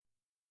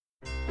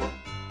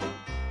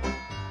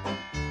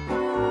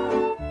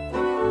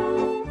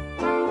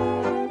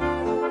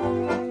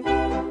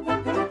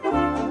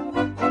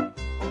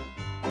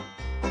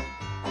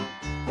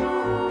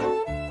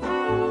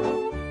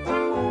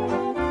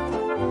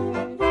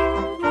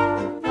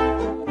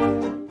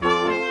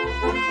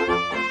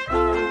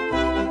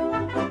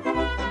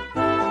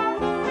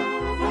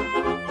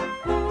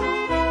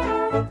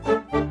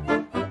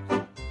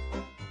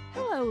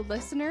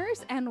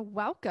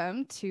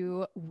welcome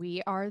to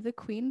We Are the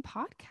Queen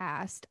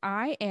podcast.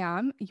 I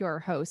am your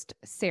host,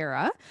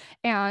 Sarah,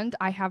 and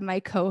I have my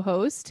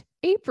co-host,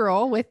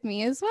 April, with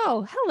me as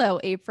well. Hello,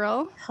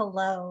 April.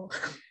 Hello.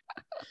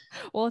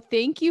 Well,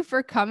 thank you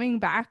for coming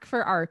back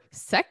for our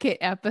second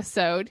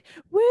episode.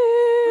 Woo!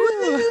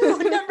 Woo!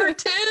 Number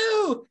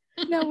 2.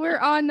 No, we're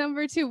on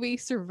number 2. We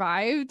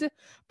survived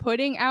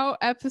putting out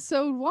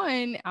episode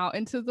 1 out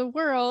into the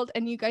world,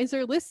 and you guys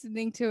are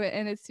listening to it,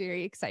 and it's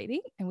very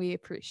exciting, and we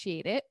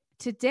appreciate it.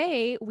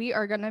 Today, we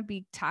are going to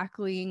be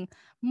tackling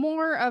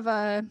more of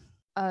a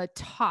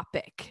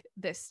topic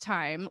this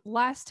time.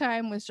 Last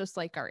time was just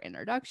like our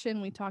introduction.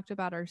 We talked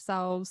about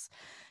ourselves.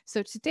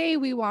 So today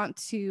we want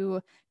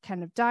to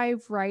kind of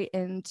dive right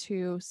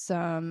into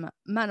some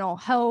mental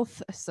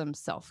health, some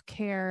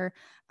self-care,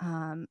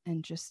 and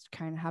just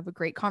kind of have a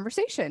great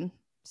conversation.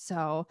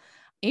 So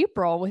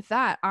April, with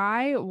that,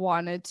 I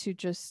wanted to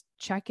just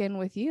check in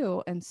with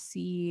you and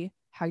see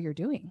how you're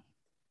doing.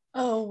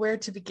 Oh, where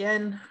to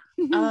begin?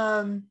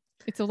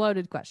 It's a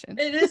loaded question.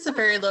 It is a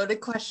very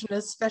loaded question,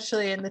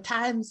 especially in the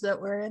times that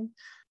we're in.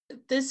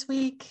 This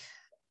week,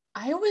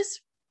 I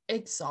was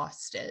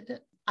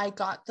exhausted. I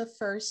got the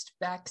first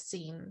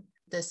vaccine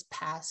this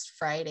past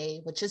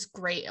Friday, which is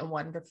great and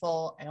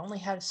wonderful. I only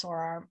had a sore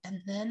arm.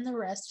 And then the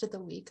rest of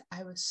the week,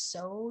 I was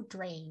so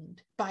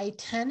drained. By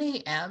 10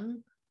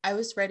 a.m., I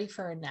was ready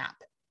for a nap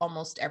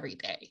almost every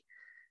day.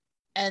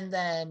 And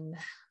then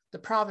the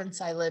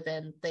province I live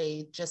in,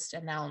 they just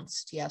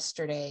announced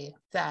yesterday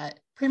that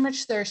pretty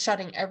much they're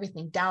shutting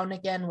everything down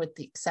again with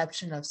the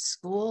exception of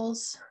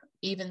schools,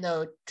 even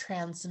though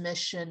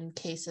transmission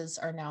cases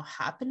are now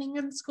happening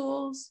in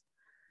schools.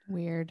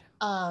 Weird.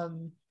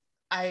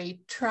 I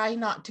try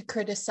not to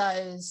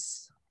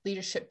criticize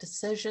leadership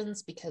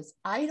decisions because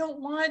I don't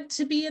want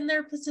to be in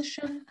their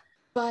position,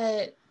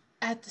 but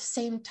at the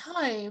same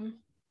time,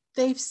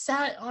 they've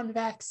sat on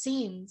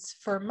vaccines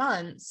for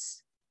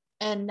months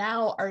and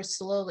now are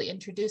slowly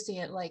introducing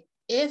it. Like,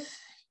 if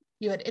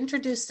you had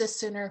introduced this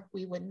sooner,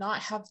 we would not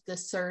have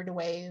this third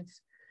wave.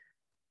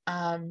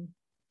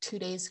 2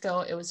 days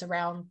ago, it was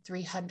around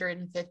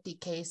 350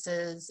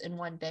 cases in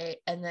one day,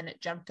 and then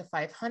it jumped to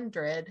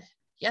 500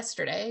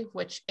 yesterday,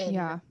 which in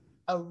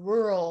a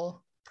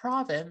rural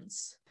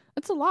province,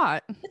 it's a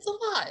lot. It's a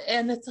lot,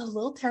 and it's a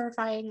little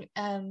terrifying.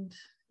 And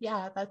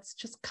yeah, that's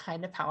just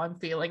kind of how I'm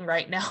feeling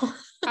right now.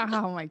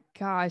 Oh my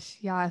gosh.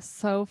 Yeah.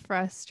 So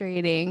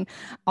frustrating.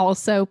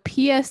 Also,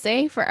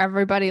 PSA for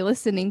everybody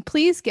listening,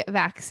 please get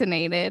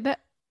vaccinated.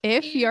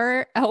 If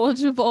you're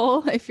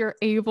eligible, if you're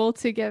able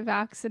to get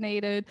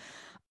vaccinated.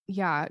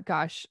 Yeah,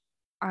 gosh.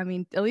 I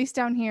mean, at least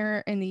down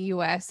here in the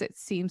US, it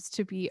seems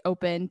to be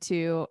open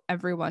to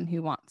everyone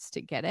who wants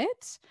to get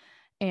it.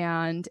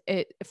 And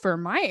for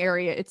my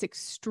area, it's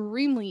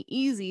extremely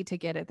easy to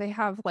get it. They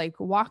have like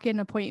walk-in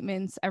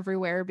appointments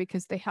everywhere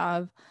because they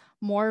have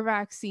more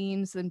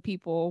vaccines than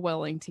people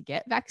willing to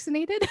get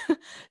vaccinated.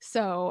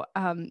 So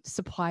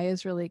supply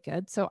is really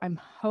good. So I'm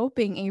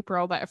hoping,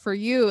 April, that for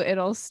you,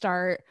 it'll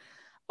start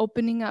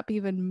opening up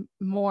even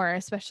more,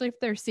 especially if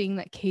they're seeing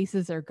that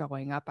cases are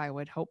going up. I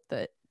would hope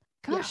that,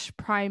 gosh,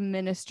 Prime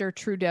Minister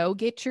Trudeau,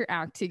 get your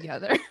act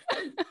together.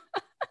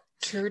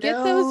 Trudeau,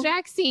 get those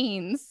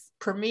vaccines.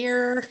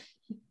 Premier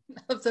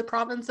of the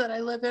province that I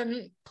live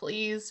in,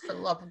 please, for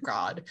the love of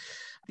God.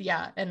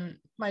 Yeah, and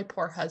my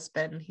poor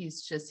husband,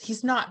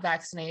 he's not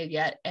vaccinated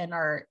yet, and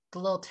the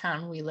little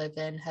town we live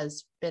in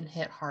has been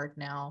hit hard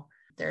now.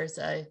 There's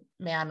a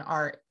man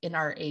in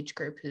our age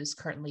group who's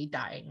currently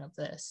dying of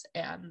this,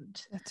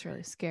 and that's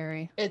really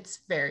scary.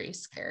 It's very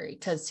scary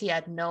because he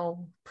had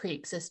no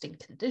pre-existing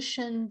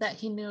condition that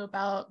he knew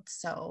about.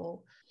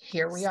 So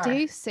here we are.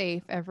 Stay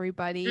safe,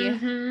 everybody.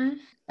 Mm-hmm.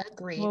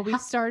 Agreed. Well, we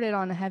started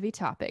on a heavy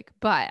topic,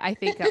 but I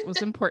think that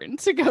was important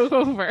to go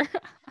over.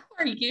 How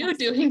are you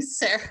doing,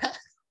 Sarah?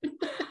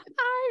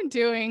 I'm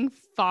doing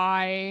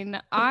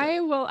fine.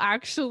 I will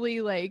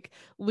actually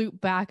loop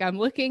back. I'm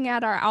looking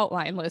at our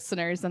outline,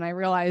 listeners, and I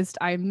realized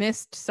I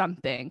missed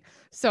something.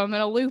 So I'm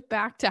going to loop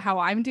back to how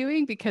I'm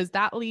doing because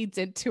that leads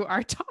into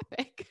our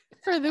topic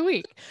for the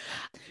week.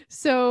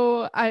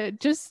 So I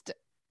just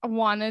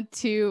wanted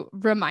to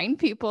remind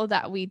people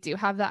that we do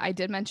have that. I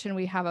did mention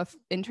we have a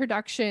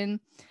introduction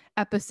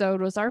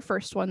episode was our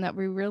first one that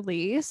we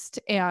released.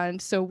 And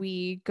so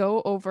we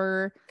go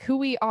over who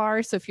we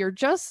are. So if you're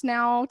just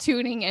now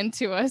tuning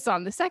into us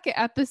on the second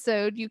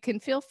episode, you can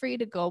feel free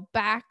to go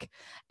back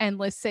and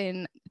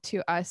listen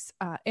to us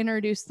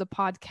introduce the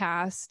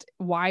podcast,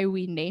 why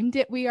we named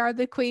it We Are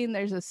the Queen.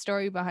 There's a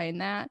story behind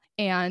that.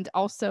 And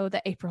also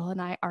that April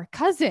and I are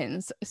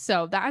cousins.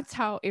 So that's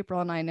how April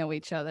and I know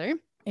each other.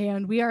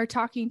 And we are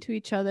talking to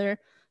each other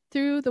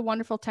through the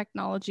wonderful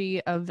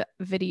technology of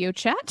video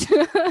chat.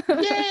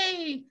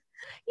 Yay!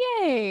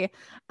 Yay.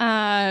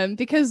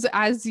 Because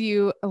as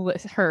you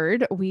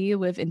heard, we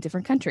live in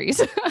different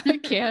countries.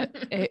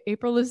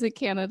 April lives in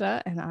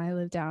Canada and I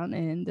live down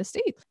in the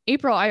States.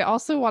 April, I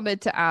also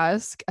wanted to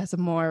ask, as a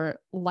more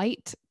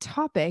light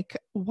topic,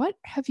 what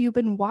have you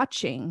been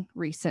watching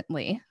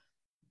recently?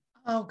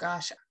 Oh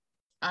gosh,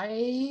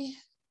 I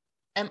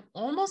am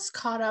almost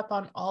caught up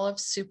on all of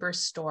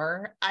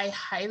Superstore. I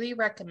highly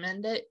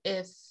recommend it.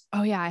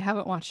 Oh yeah, I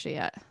haven't watched it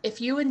yet.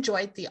 If you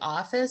enjoyed The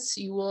Office,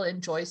 you will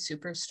enjoy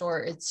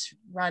Superstore. It's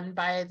run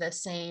by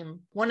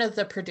one of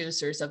the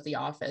producers of The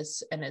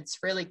Office, and it's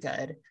really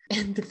good.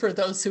 And for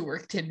those who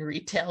worked in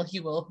retail,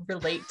 you will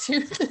relate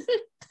to the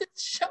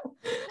show.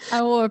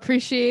 I will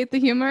appreciate the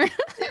humor.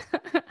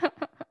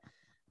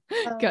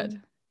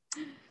 Good.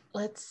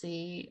 Let's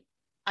see.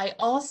 I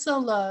also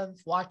love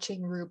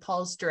watching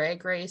RuPaul's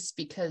Drag Race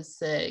because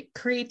the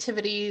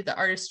creativity, the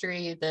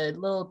artistry, the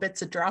little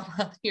bits of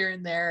drama here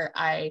and there,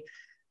 I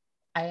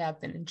have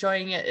been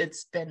enjoying it.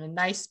 It's been a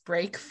nice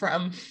break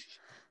from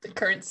the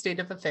current state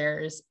of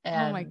affairs.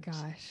 And oh my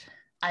gosh.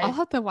 I'll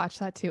have to watch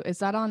that too. Is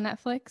that on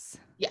Netflix?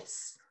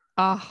 Yes.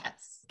 Oh,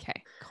 yes.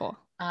 Okay, cool.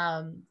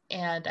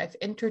 And I've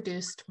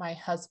introduced my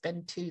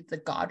husband to The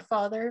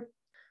Godfather.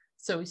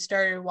 So we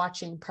started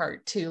watching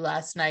part 2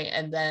 last night,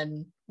 and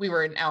then we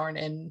were an hour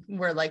in.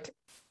 We're like,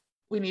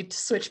 we need to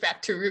switch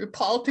back to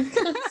RuPaul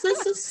because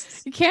this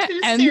is you can't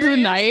end the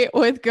night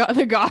with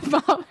The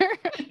Godfather.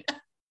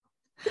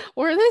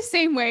 We're the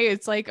same way.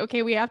 It's like,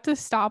 okay, we have to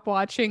stop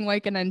watching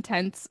like an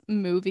intense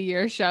movie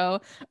or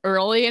show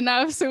early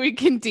enough so we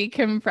can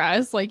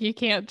decompress. Like you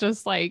can't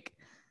just like,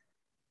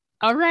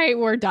 all right,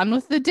 we're done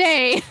with the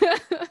day.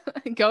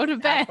 Go to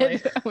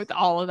bed with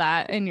all of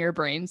that in your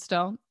brain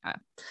still.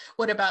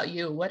 What about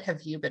you? What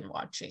have you been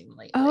watching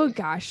lately? Oh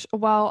gosh.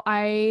 Well,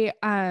 I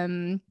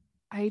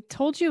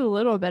told you a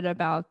little bit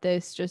about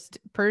this just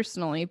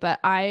personally, but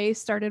I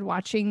started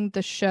watching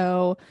the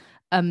show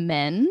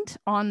Amend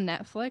on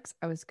Netflix.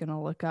 I was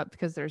gonna look up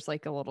because there's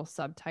like a little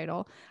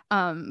subtitle.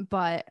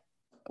 But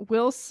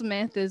Will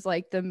Smith is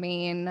like the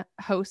main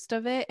host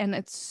of it, and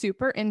it's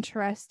super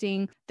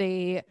interesting.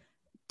 They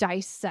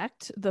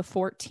dissect the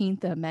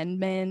 14th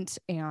Amendment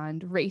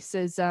and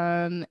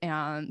racism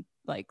and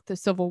like the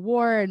Civil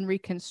War and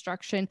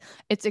Reconstruction.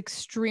 It's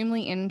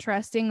extremely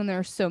interesting, and there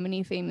are so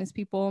many famous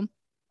people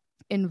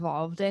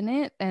involved in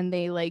it, and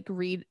they like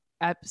read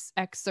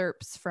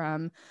excerpts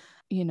from,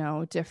 you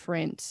know,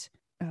 different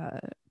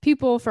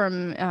people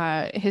from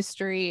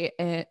history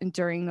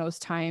during those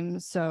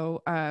times.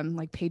 So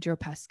like Pedro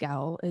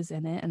Pascal is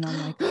in it, and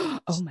I'm like,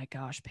 oh my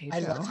gosh, Pedro.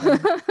 I love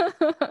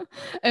him.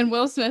 And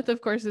Will Smith,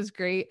 of course, is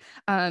great.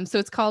 So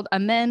it's called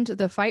Amend: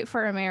 The Fight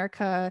for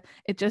America.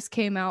 It just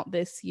came out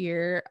this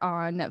year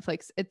on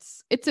Netflix.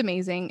 It's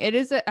amazing. It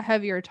is a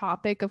heavier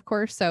topic, of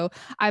course. So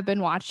I've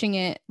been watching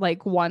it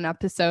like one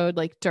episode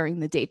like during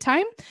the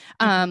daytime,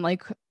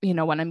 like, you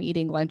know, when I'm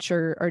eating lunch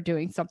or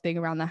doing something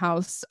around the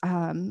house,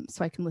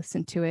 so I can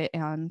listen to it.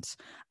 And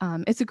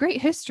it's a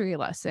great history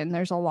lesson.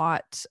 There's a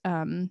lot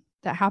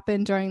that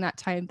happened during that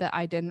time that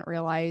I didn't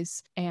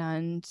realize,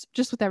 and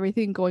just with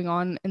everything going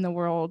on in the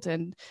world,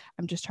 and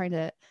I'm just trying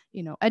to,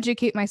 you know,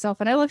 educate myself.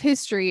 And I love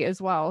history as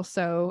well,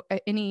 so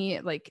any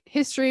like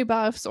history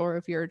buffs, or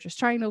if you're just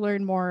trying to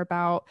learn more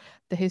about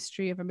the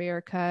history of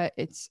America,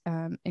 it's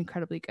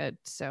incredibly good.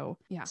 So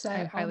yeah,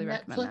 I highly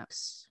recommend that.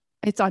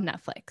 It's on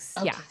Netflix.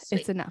 Okay, yeah,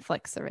 sweet. It's a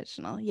Netflix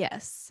original.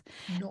 Yes.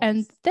 Nice.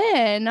 And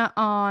then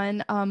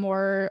on a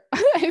more,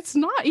 it's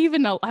not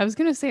even I was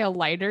going to say a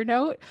lighter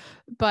note,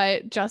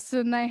 but Justin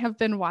and I have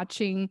been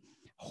watching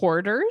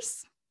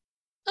Hoarders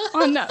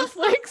on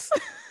Netflix.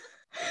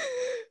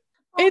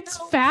 It's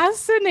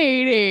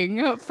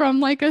fascinating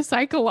from like a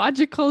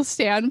psychological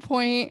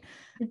standpoint,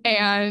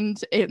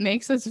 and it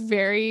makes us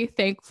very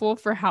thankful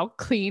for how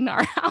clean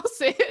our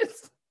house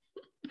is.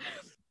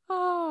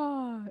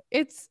 Oh,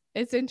 it's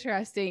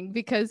interesting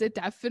because it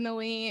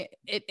definitely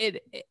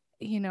it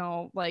you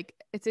know, like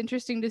it's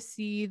interesting to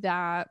see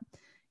that,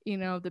 you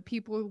know, the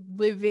people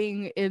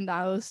living in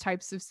those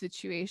types of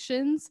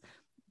situations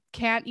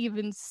can't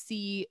even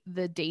see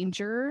the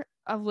danger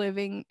of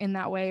living in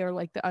that way, or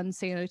like the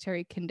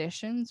unsanitary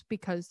conditions,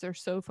 because they're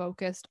so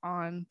focused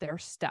on their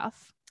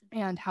stuff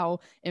and how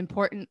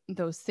important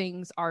those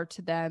things are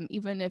to them,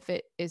 even if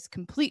it is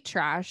complete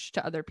trash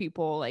to other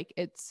people. Like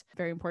it's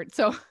very important.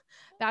 So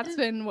that's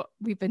been what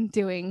we've been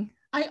doing.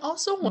 I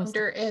also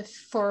wonder if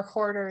for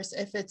Hoarders,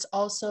 if it's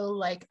also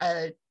like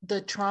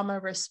the trauma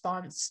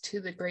response to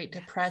the Great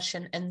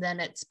Depression, and then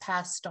it's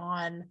passed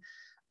on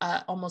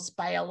almost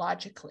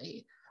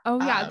biologically. Oh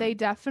yeah, they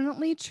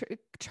definitely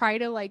try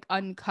to like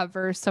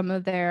uncover some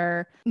of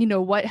their, you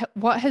know, what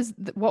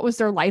was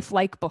their life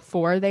like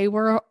before they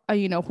were,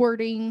 you know,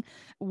 hoarding,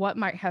 what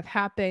might have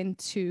happened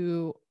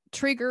to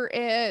trigger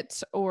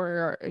it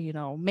or, you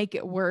know, make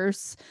it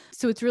worse.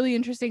 So it's really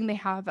interesting. They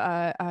have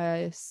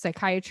a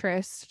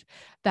psychiatrist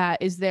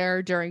that is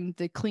there during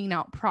the clean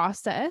out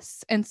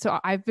process. And so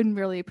I've been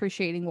really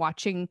appreciating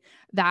watching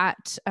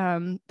that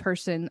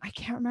person. I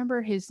can't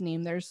remember his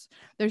name. There's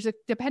a,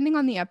 depending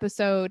on the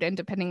episode and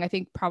depending, I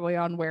think probably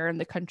on where in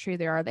the country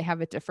they are, they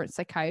have a different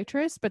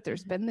psychiatrist, but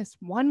there's been this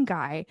one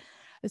guy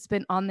that's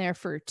been on there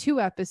for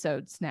 2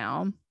 episodes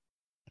now.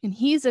 And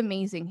he's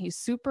amazing. He's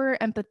super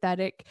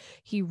empathetic.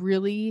 He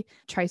really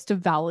tries to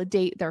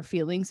validate their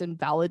feelings and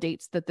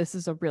validates that this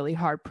is a really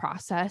hard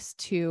process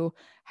to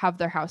have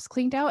their house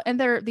cleaned out. And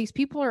these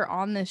people are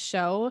on this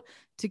show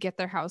to get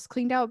their house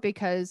cleaned out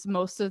because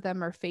most of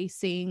them are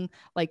facing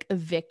like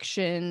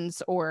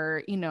evictions,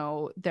 or,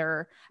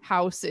 their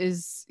house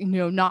is,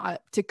 not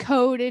up to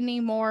code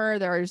anymore.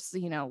 There's,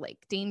 like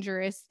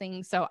dangerous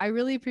things. So I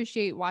really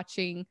appreciate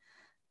watching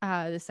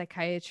the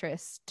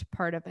psychiatrist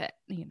part of it,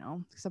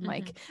 because I'm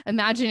like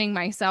imagining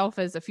myself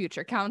as a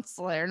future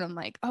counselor, and I'm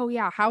like, oh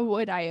yeah, how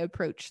would I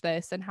approach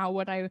this, and how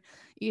would I,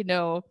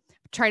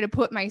 try to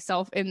put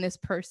myself in this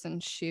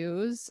person's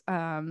shoes,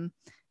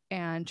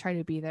 and try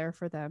to be there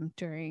for them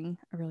during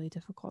a really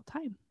difficult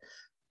time.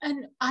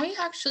 And I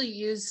actually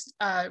used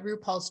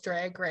RuPaul's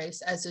Drag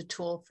Race as a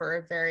tool for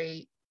a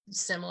very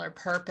similar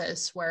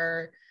purpose,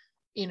 where,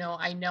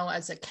 I know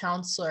as a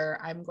counselor,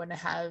 I'm going to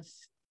have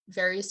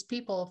various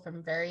people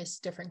from various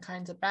different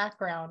kinds of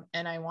background,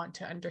 and I want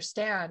to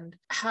understand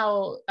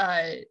how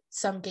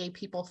some gay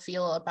people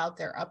feel about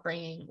their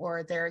upbringing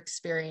or their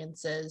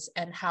experiences,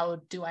 and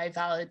how do I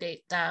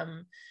validate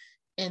them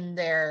in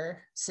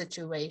their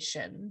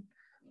situation.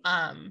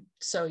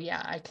 So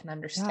yeah, I can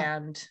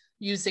understand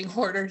using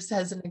hoarders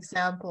as an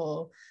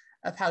example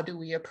of how do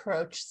we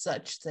approach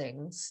such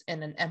things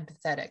in an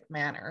empathetic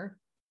manner.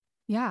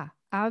 Yeah,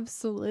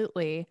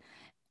 absolutely.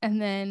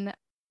 And then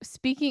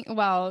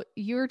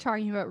you were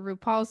talking about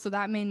RuPaul, so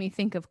that made me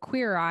think of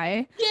Queer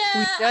Eye.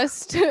 Yeah.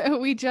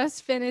 We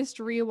just finished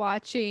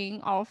rewatching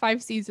all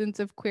 5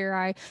 seasons of Queer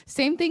Eye.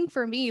 Same thing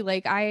for me.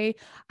 Like I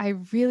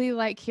really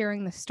like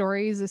hearing the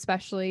stories,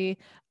 especially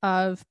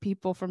of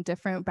people from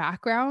different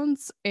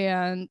backgrounds,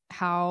 and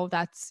how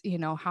that's,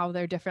 how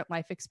their different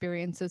life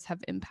experiences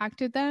have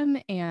impacted them,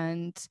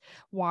 and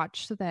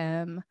watch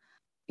them,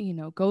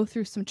 go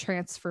through some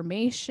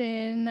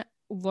transformation,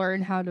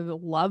 learn how to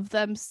love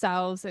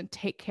themselves and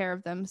take care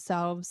of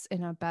themselves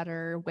in a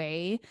better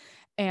way.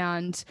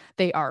 And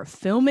they are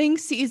filming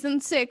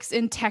season 6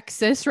 in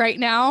Texas right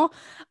now.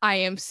 I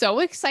am so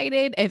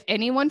excited. If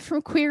anyone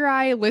from Queer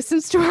Eye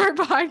listens to our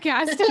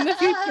podcast in the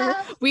future,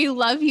 we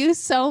love you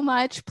so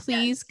much.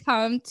 Please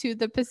come to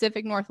the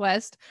Pacific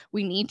Northwest.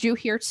 We need you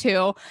here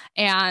too.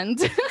 And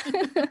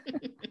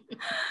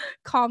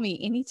call me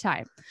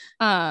anytime.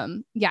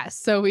 Yes.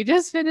 So we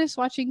just finished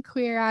watching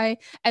Queer Eye,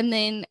 and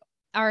then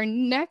our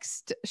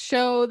next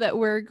show that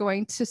we're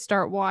going to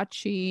start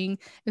watching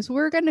is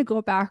we're going to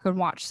go back and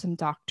watch some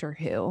Doctor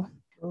Who.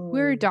 Ooh.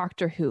 We're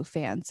Doctor Who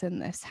fans in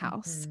this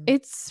house.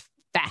 It's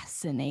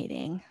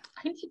fascinating.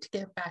 I need to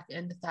get back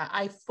into that.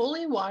 I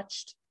fully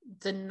watched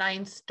the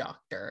 9th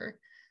Doctor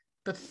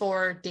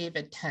before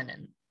David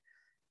Tennant.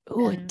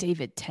 Oh,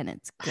 David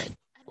Tennant's good.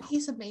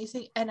 He's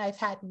amazing, and I've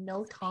had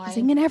no time.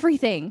 Amazing in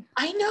everything.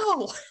 I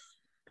know.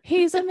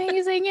 He's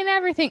amazing in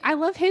everything. I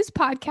love his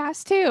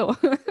podcast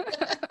too.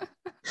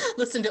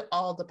 Listen to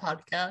all the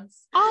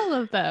podcasts. All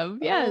of them.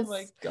 Yes. Oh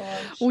my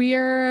gosh. We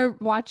are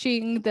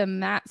watching the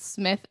Matt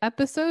Smith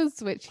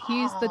episodes, which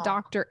he's the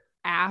doctor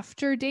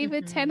after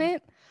David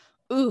Tennant.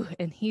 Ooh,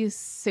 and he's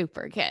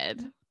super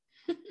good.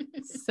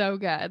 So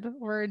good.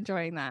 We're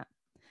enjoying that.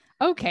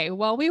 Okay,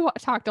 well, we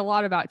talked a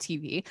lot about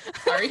TV.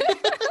 Sorry.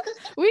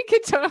 We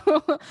could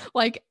talk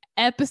like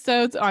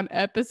episodes on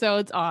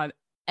episodes on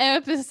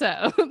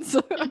episodes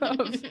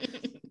of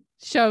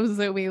shows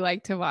that we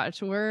like to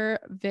watch. We're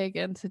big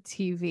into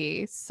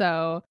TV.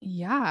 So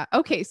yeah.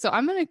 Okay. So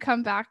I'm going to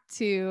come back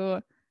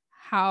to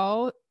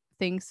how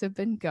things have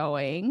been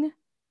going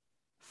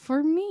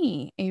for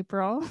me,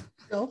 April.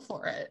 Go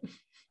for it.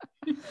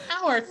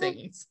 How are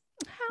things?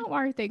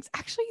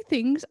 Actually,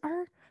 things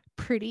are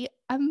pretty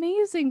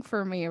amazing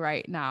for me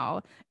right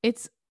now.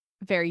 It's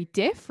very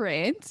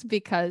different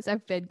because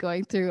I've been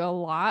going through a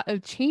lot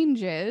of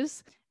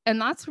changes. And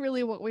that's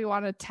really what we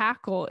want to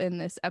tackle in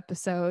this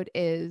episode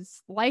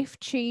is life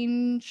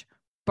change,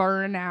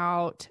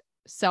 burnout,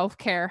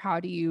 self-care. How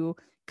do you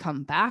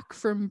come back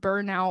from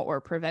burnout or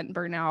prevent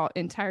burnout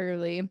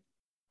entirely?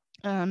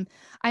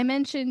 I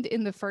mentioned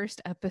in the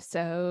first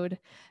episode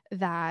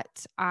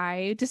that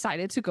I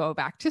decided to go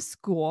back to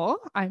school.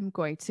 I'm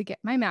going to get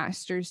my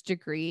master's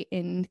degree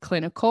in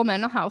clinical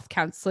mental health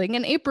counseling.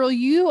 And April,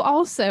 you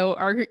also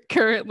are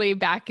currently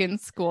back in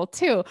school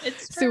too.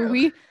 It's true. So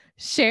we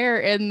share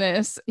in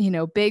this,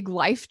 big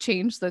life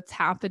change that's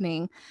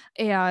happening.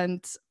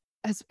 And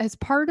as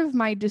part of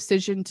my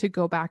decision to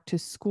go back to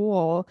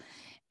school,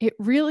 it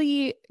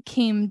really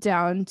came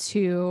down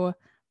to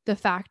the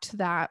fact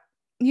that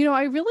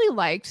I really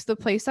liked the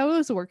place I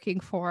was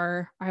working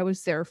for. I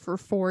was there for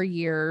 4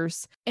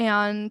 years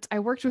and I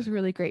worked with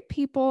really great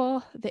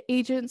people. The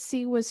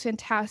agency was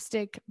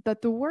fantastic,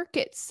 but the work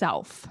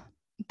itself,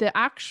 the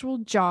actual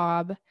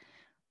job,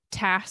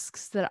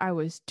 tasks that I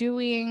was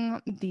doing,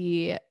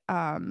 the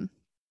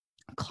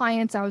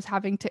clients I was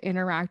having to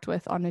interact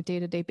with on a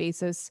day-to-day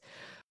basis,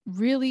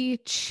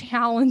 really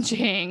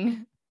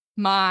challenging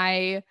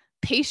my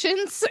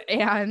patience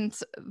and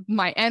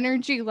my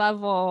energy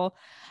level.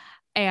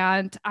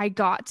 And I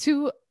got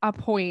to a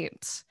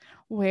point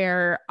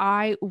where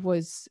I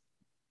was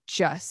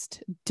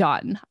just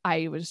done.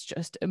 I was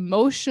just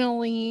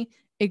emotionally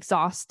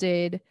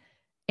exhausted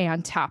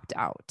and tapped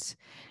out.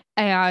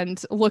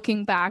 And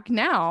looking back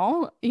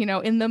now,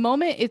 in the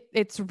moment,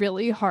 it's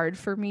really hard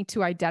for me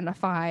to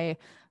identify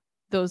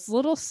those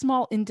little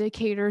small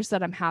indicators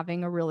that I'm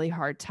having a really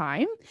hard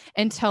time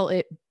until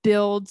it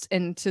builds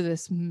into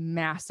this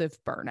massive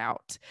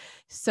burnout.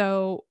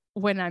 So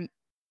when I'm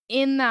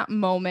in that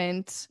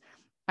moment,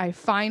 I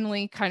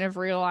finally kind of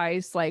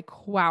realized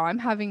like, wow, I'm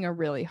having a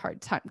really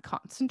hard time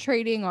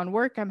concentrating on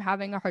work. I'm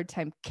having a hard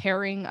time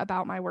caring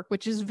about my work,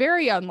 which is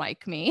very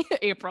unlike me,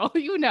 April,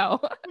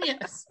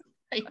 Yes,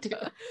 I do.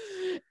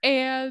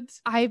 And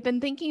I've been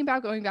thinking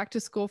about going back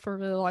to school for a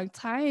really long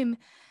time,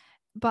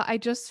 but I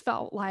just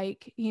felt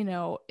like,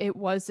 it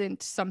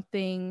wasn't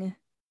something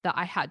that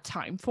I had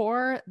time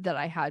for, that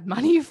I had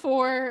money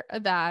for,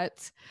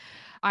 that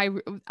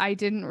I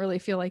didn't really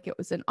feel like it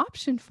was an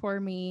option for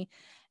me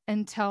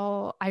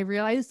until I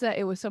realized that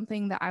it was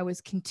something that I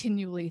was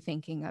continually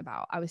thinking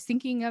about. I was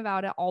thinking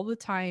about it all the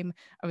time.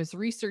 I was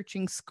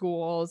researching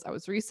schools, I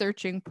was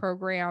researching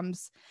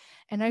programs,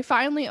 and I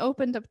finally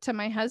opened up to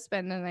my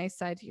husband and I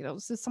said,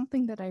 this is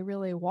something that I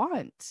really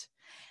want.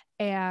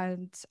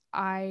 And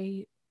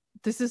I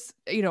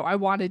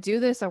want to do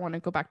this. I want to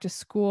go back to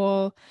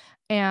school.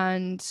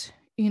 And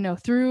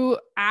through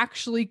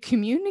actually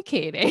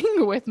communicating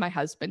with my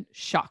husband,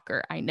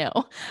 shocker, I know,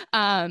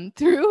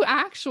 through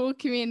actual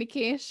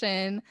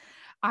communication,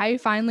 I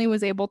finally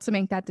was able to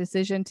make that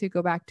decision to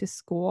go back to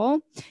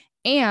school.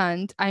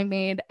 And I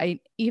made an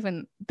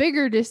even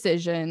bigger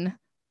decision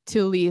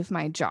to leave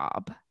my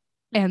job.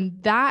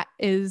 And that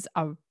is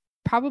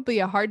probably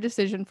a hard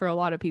decision for a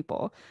lot of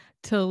people,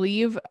 to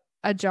leave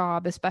a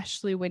job,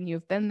 especially when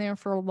you've been there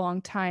for a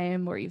long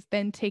time or you've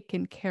been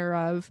taken care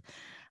of.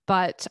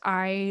 But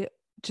I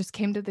just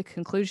came to the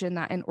conclusion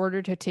that in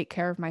order to take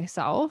care of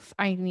myself,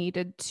 I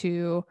needed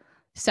to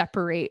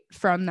separate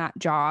from that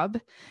job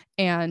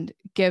and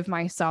give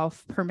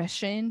myself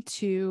permission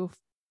to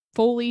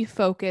fully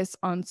focus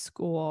on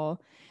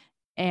school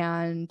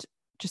and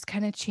just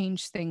kind of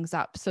change things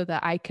up so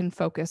that I can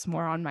focus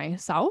more on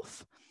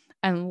myself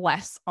and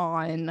less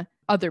on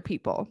other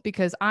people,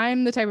 because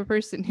I'm the type of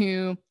person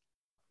who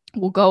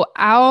will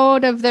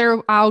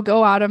I'll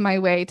go out of my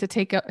way to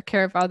take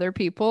care of other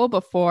people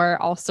before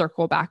I'll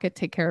circle back and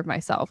take care of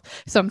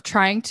myself. So I'm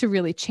trying to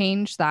really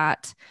change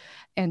that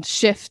and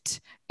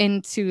shift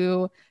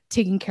into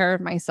taking care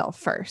of myself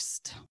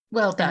first.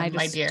 Well done, and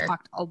I just my dear.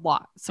 Talked a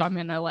lot, so I'm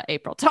going to let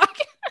April talk.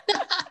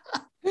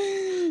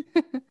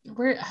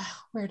 Where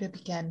to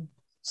begin?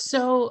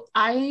 So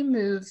I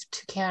moved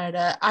to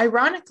Canada,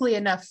 ironically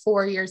enough,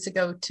 4 years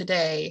ago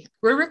today.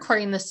 We're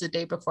recording this the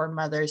day before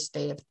Mother's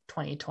Day of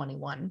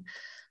 2021.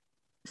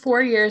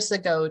 4 years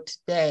ago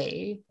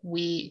today,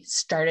 we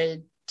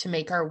started to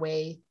make our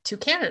way to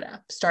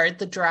Canada, started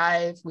the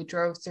drive. We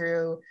drove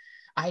through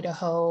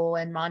Idaho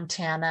and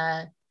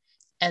Montana,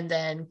 and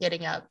then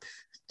getting up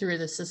through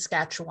the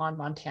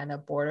Saskatchewan-Montana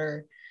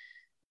border.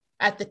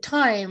 At the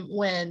time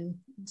when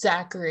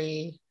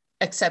Zachary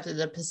accepted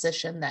the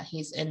position that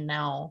he's in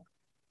now,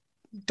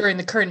 during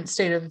the current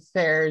state of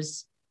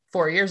affairs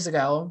 4 years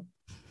ago,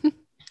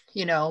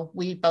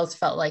 we both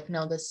felt like,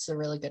 no, this is a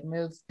really good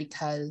move,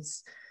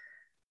 because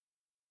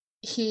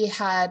he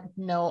had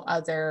no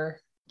other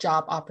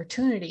job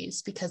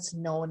opportunities because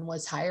no one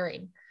was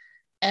hiring.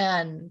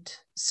 And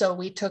so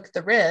we took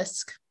the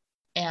risk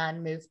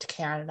and moved to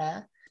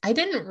Canada. I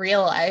didn't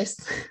realize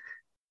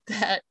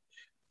that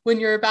when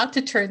you're about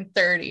to turn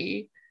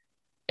 30,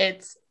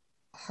 it's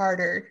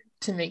harder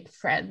to make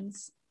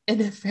friends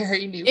in a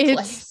very new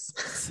place.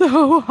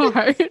 So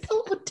hard. It's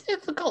so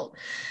difficult.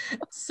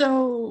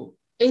 So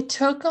it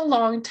took a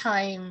long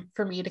time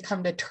for me to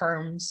come to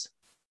terms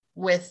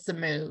with the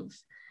move.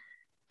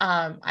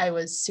 I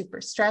was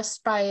super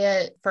stressed by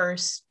it.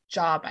 First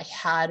job I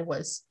had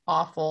was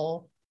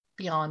awful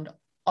beyond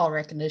all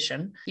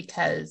recognition,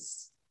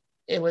 because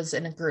it was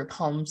in a group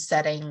home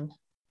setting.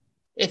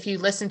 If you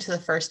listen to the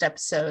first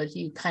episode,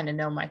 you kind of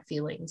know my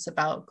feelings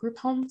about group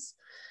homes.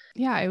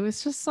 Yeah, it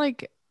was just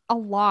like a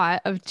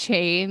lot of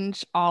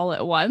change all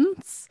at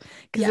once,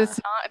 because it's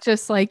not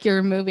just like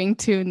you're moving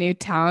to a new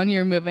town,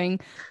 you're moving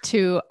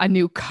to a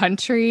new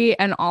country,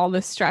 and all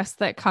the stress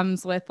that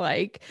comes with,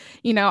 like,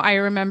 I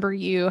remember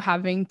you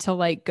having to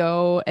like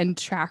go and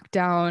track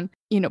down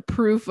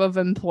proof of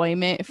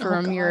employment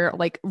from your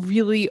like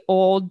really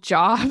old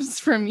jobs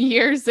from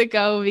years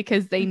ago,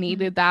 because they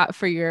needed that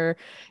for your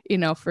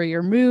for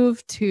your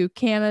move to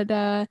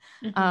Canada.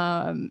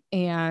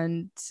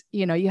 And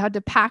you had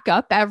to pack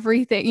up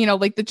everything,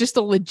 like just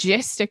the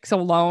logistics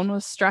alone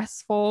was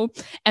stressful.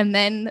 And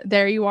then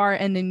there you are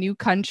in a new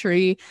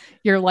country,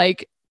 you're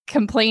like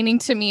complaining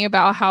to me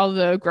about how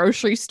the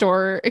grocery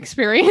store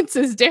experience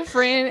is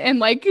different, and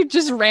like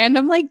just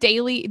random like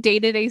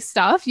day-to-day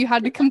stuff you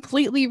had to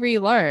completely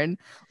relearn.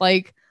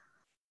 Like,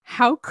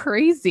 how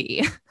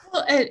crazy.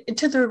 Well,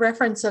 to the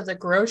reference of the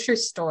grocery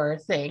store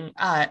thing,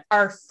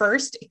 our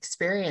first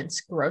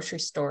experience grocery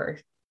store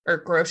or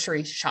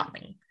grocery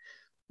shopping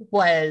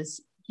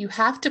was, you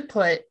have to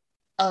put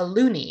a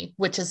loonie,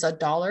 which is a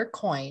dollar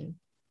coin,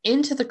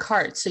 into the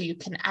cart so you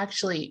can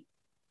actually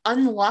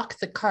unlock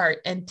the cart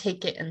and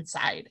take it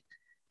inside.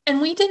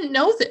 And we didn't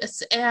know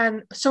this.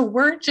 And so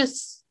we're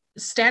just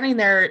standing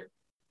there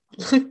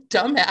like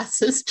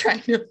dumbasses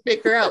trying to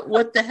figure out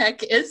what the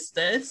heck is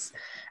this?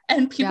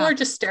 And people are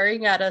just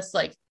staring at us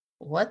like,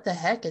 what the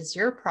heck is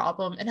your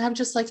problem? And I'm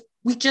just like,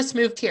 we just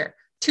moved here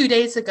 2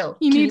 days ago.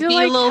 You need to be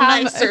like a little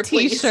have nicer, a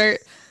t-shirt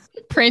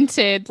please?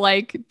 printed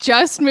like,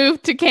 just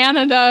moved to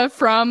Canada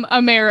from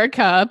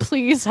America,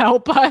 please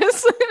help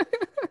us.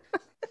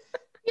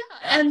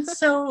 Yeah. And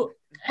so,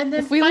 and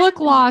then if we look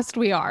lost,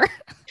 we are.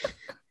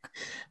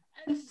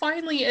 And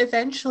finally,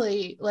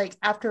 eventually, like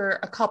after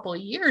a couple of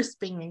years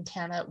being in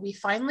Canada, we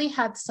finally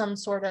had some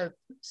sort of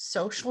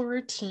social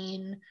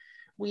routine.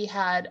 We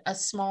had a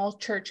small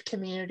church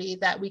community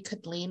that we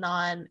could lean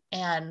on,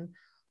 and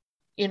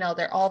you know,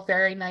 they're all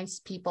very nice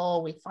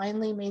people. We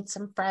finally made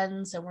some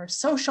friends and we're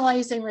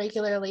socializing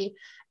regularly.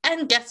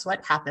 And guess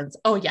what happens?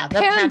 Oh yeah, the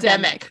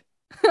pandemic.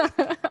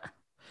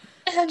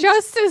 And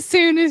just as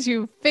soon as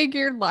you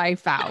figured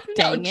life out,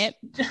 dang it.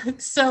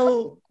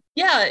 So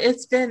yeah,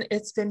 it's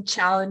been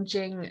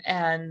challenging,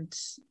 and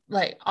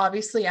like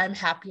obviously I'm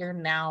happier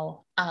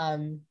now.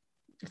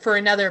 For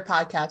another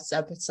podcast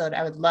episode,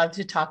 I would love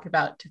to talk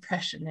about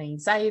depression and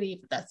anxiety,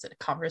 but that's a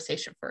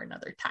conversation for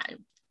another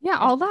time. Yeah,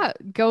 all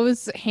that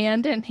goes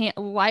hand in hand.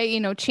 Like, you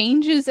know,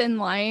 changes in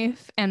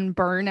life and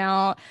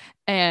burnout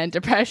and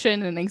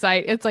depression and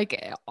anxiety. It's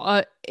like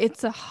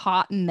it's a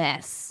hot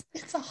mess.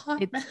 It's a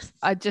hot mess.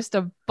 Just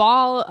a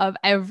ball of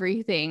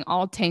everything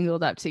all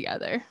tangled up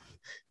together.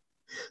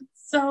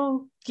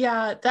 So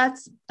yeah, that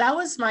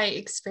was my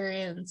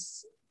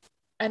experience.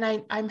 And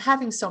I'm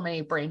having so many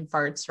brain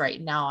farts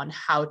right now on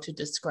how to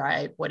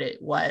describe what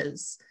it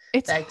was.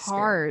 It's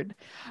hard.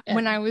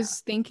 When I was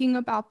thinking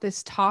about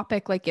this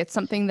topic, like it's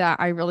something that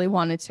I really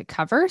wanted to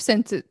cover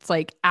since it's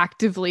like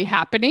actively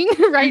happening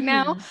right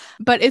now,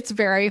 but it's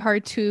very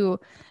hard to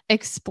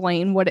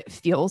explain what it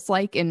feels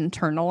like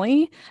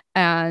internally,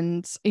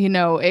 and, you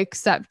know,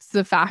 accept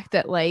the fact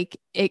that like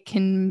it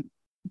can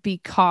be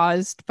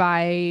caused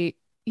by,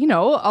 you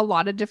know, a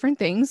lot of different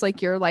things.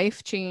 Like your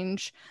life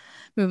change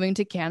moving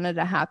to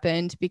Canada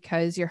happened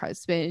because your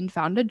husband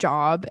found a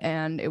job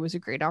and it was a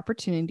great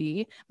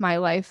opportunity. My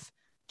life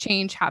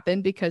change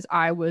happened because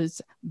I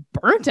was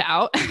burnt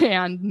out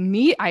and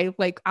I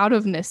like out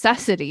of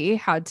necessity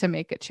had to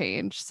make a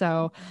change.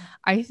 So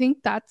I think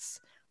that's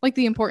like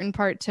the important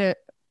part to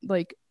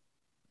like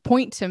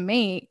point to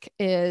make,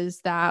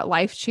 is that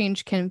life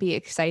change can be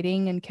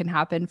exciting and can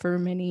happen for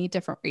many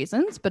different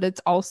reasons, but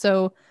it's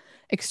also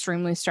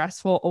extremely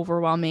stressful,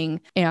 overwhelming,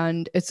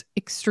 and it's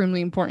extremely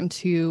important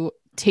to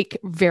take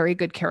very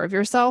good care of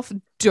yourself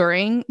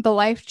during the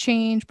life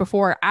change,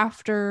 before,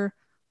 after,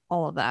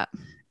 all of that.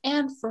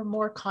 And for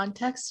more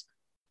context,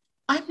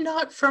 I'm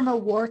not from a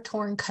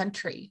war-torn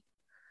country.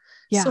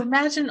 Yeah. So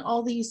imagine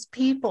all these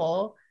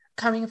people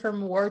coming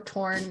from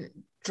war-torn,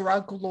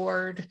 drug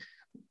lord,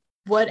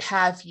 what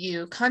have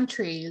you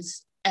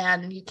countries,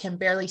 and you can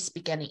barely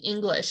speak any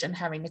English and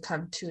having to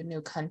come to a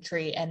new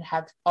country and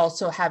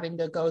having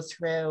to go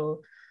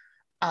through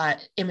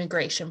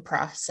immigration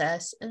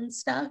process and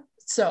stuff.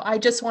 So I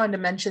just wanted to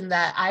mention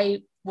that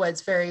I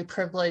was very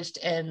privileged,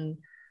 and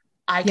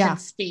I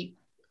speak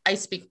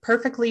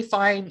perfectly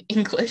fine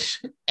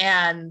English,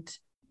 and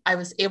I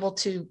was able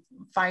to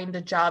find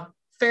a job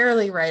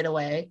fairly right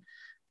away.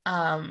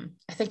 I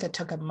think it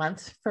took a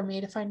month for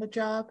me to find a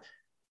job,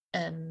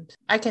 and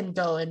I can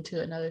go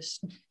into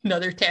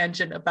another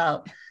tangent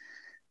about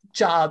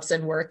jobs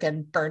and work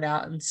and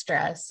burnout and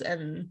stress.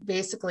 And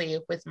basically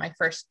with my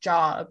first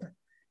job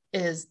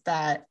is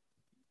that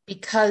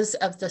because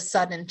of the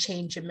sudden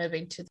change in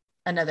moving to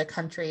another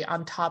country,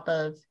 on top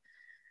of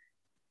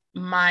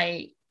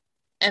my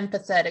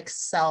empathetic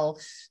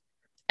self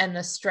and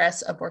the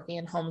stress of working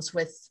in homes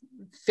with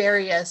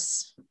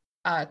various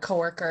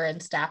coworker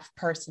and staff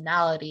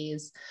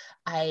personalities,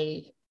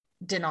 I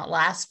did not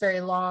last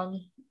very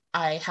long.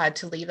 I had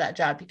to leave that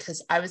job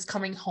because I was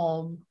coming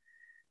home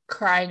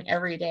crying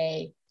every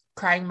day,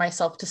 crying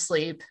myself to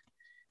sleep,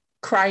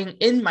 crying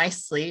in my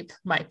sleep.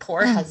 My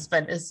poor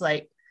husband is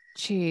like,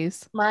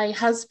 jeez. My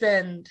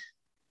husband,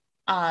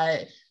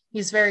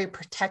 he's very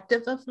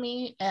protective of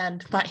me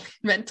and my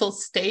mental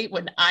state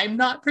when I'm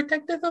not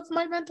protective of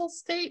my mental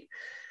state.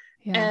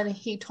 Yeah. And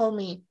he told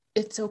me,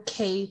 it's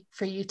okay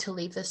for you to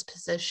leave this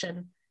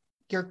position.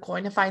 You're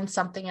going to find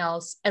something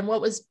else. And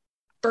what was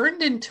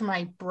burned into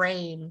my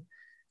brain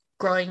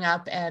growing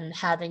up and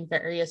having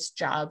various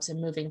jobs and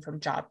moving from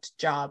job to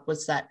job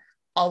was that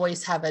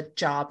always have a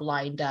job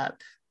lined up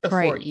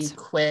before you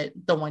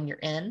quit the one you're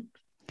in.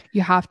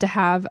 You have to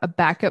have a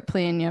backup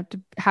plan. You have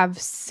to have a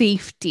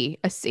safety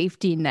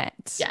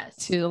net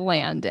to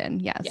land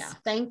in. Yes. Yeah.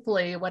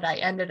 Thankfully, what I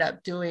ended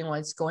up doing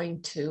was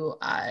going to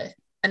an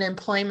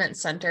employment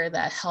center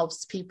that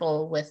helps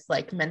people with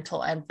like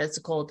mental and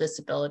physical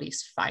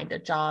disabilities find a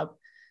job.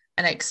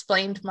 And I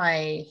explained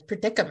my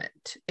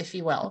predicament, if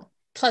you will.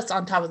 Plus,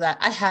 on top of that,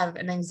 I have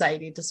an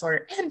anxiety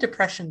disorder and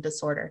depression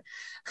disorder.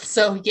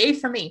 So yay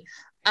for me.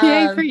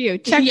 Yay for you.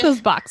 Check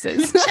those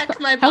boxes. Check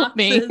my Help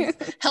boxes. me.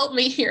 Help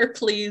me here,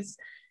 please.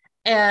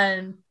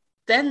 And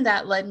then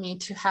that led me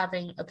to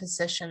having a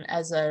position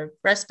as a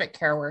respite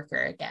care worker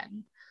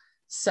again.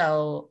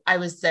 So I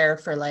was there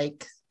for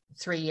like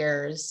 3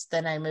 years.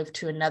 Then I moved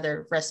to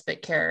another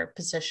respite care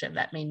position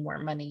that made more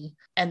money.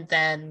 And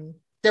then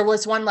there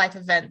was one life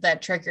event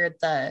that triggered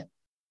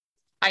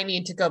I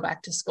need to go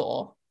back to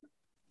school.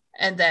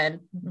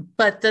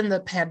 But then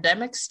the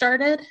pandemic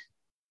started.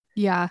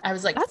 Yeah. I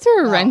was like, that's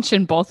a wrench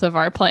in both of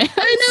our plans.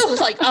 I know,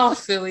 like, oh,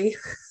 phooey.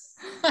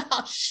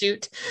 Oh,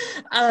 shoot.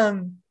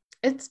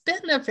 It's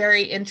been a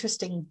very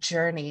interesting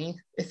journey,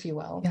 if you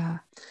will. Yeah.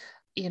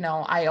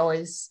 I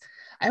always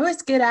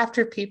get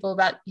after people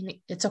about,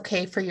 it's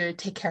okay for you to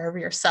take care of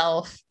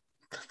yourself.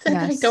 But then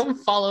I don't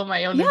follow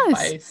my own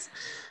advice.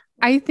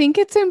 I think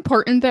it's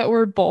important that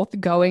we're both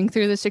going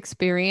through this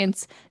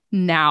experience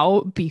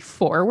now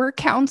before we're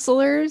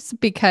counselors,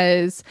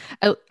 because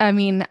I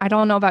mean, I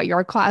don't know about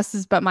your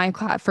classes, but my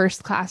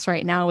first class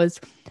right now is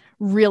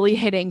really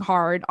hitting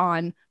hard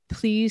on,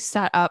 please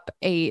set up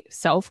a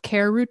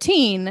self-care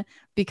routine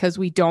because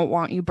we don't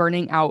want you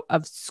burning out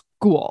of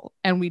school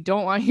and we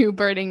don't want you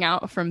burning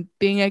out from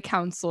being a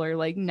counselor.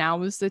 Like,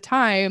 now is the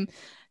time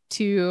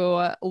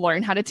to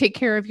learn how to take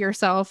care of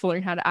yourself,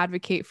 learn how to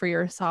advocate for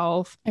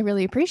yourself. I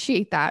really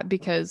appreciate that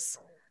because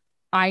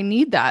I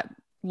need that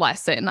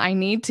lesson. I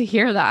need to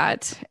hear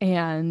that.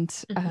 And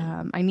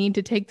I need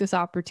to take this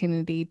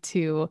opportunity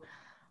to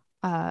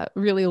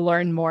really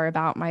learn more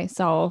about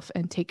myself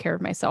and take care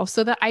of myself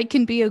so that I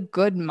can be a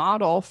good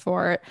model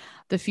for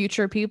the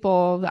future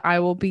people that I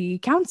will be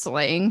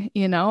counseling.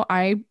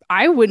 I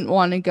wouldn't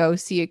want to go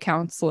see a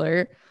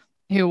counselor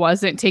who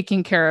wasn't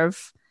taking care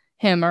of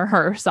him or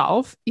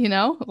herself,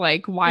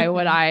 like, why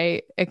would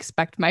I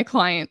expect my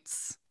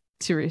clients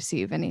to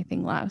receive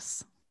anything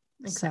less?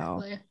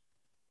 Exactly. So,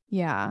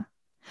 yeah.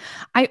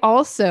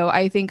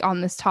 I think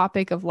on this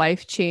topic of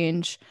life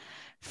change,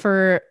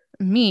 for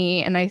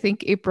me, and I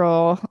think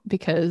April,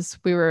 because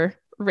we were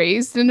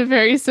raised in a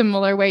very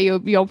similar way,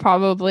 you'll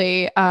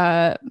probably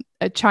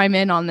chime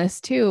in on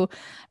this too,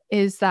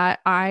 is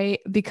that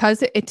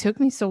because it took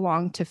me so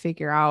long to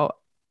figure out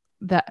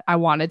that I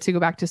wanted to go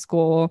back to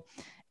school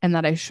and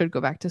that I should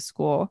go back to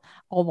school,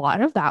 a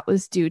lot of that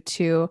was due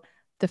to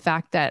the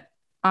fact that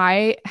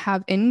I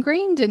have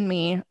ingrained in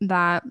me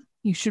that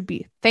you should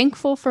be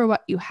thankful for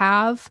what you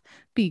have,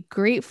 be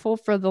grateful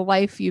for the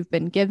life you've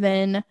been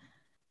given.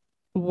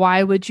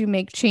 Why would you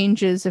make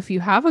changes if you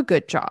have a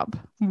good job?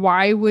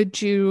 Why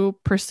would you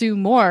pursue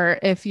more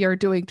if you're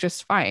doing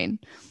just fine?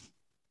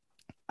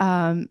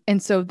 And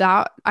so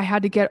that I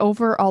had to get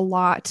over a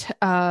lot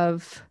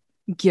of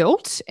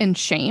guilt and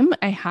shame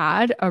I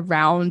had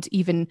around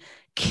even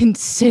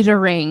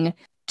considering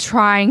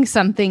trying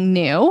something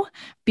new,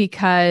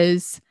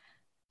 because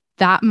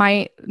that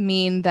might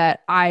mean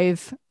that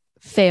I've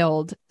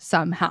failed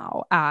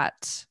somehow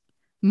at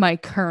my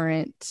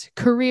current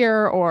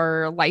career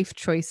or life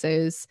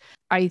choices.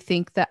 I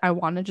think that I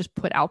want to just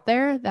put out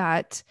there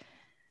that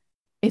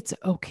it's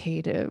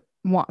okay to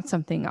want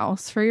something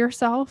else for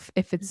yourself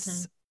if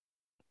it's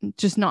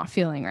just not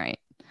feeling right.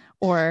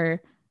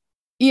 Or,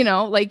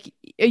 like,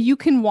 you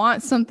can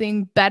want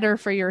something better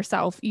for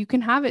yourself. You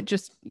can have it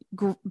just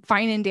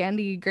fine and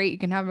dandy, great. You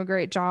can have a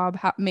great job,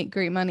 make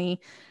great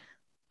money,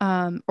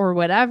 or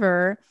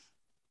whatever,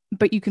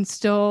 but you can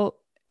still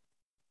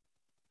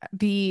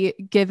be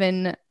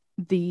given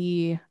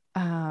the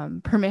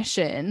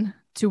permission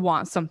to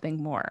want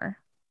something more.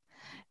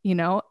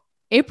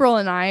 April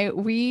and I,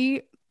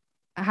 we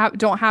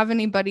don't have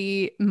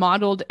anybody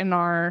modeled in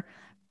our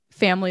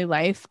family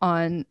life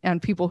on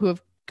people who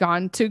have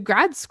gone to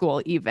grad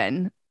school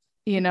even,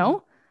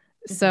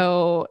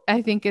 so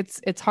I think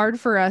it's hard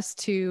for us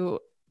to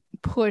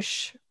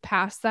push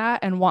past that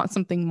and want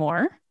something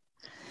more.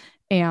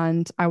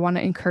 And I want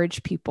to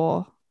encourage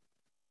people,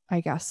 I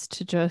guess,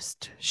 to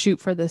just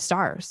shoot for the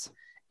stars.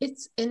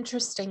 It's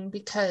interesting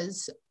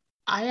because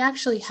I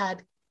actually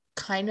had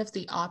kind of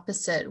the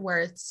opposite, where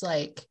it's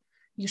like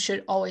you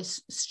should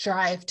always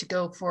strive to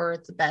go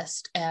for the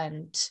best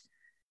and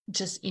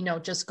just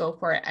go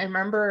for it. I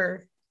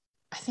remember,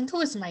 I think it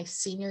was my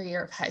senior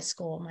year of high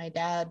school, my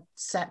dad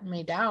sat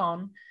me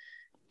down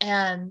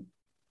and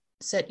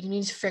said, you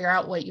need to figure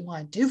out what you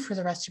want to do for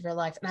the rest of your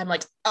life. And I'm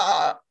like,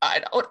 I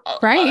don't know.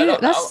 Right.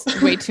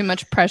 That's way too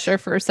much pressure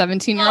for a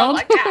 17-year-old. Oh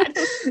my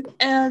God.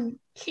 And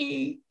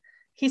he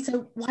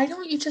said, why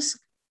don't you just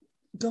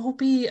go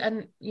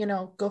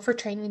go for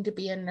training to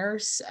be a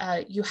nurse?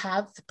 You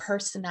have the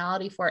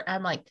personality for it.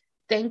 I'm like,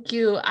 thank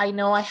you. I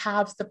know I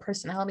have the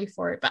personality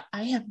for it, but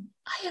I am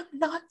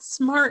not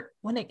smart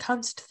when it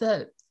comes to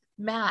the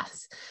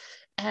math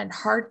and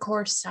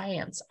hardcore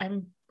science.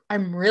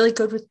 I'm really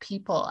good with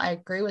people. I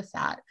agree with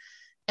that.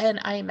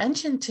 And I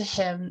mentioned to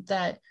him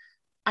that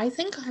I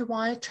think I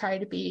want to try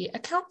to be a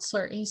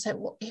counselor. And he said,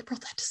 well, April,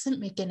 that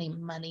doesn't make any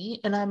money.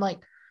 And I'm like,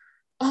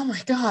 oh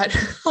my God,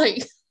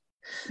 like,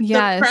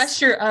 yes. The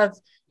pressure of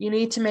you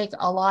need to make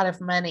a lot of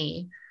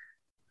money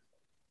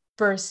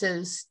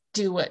versus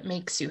do what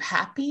makes you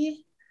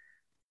happy.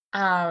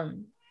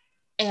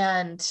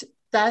 And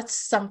that's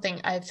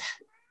something I've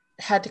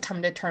had to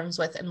come to terms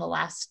with in the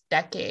last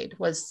decade,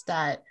 was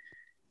that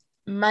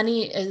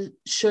money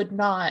should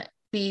not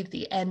be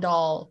the end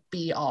all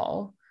be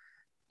all.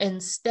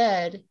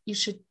 Instead, you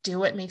should do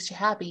what makes you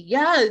happy.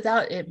 Yeah,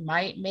 that it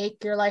might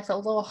make your life a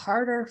little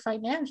harder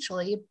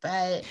financially,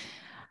 but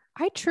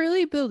I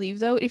truly believe,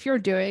 though, if you're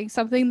doing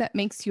something that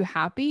makes you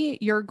happy,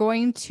 you're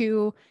going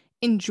to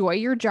enjoy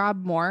your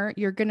job more.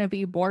 You're going to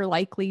be more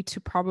likely to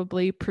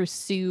probably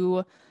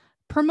pursue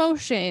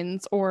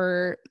promotions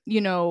or,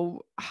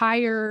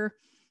 higher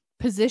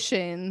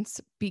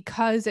positions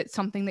because it's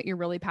something that you're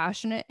really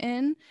passionate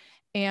in.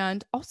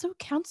 And also,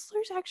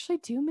 counselors actually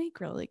do make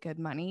really good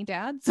money,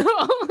 Dad. So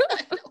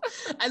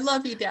I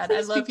love you, Dad.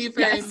 I love you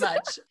very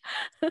much.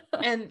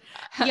 And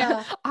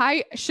yeah,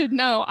 I should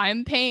know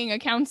I'm paying a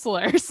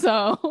counselor.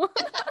 So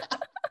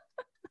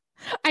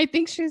I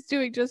think she's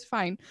doing just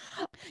fine.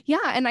 Yeah.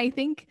 And I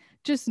think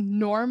just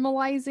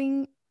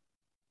normalizing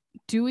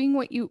doing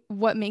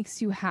what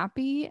makes you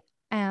happy,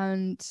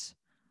 and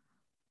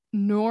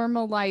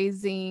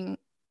normalizing,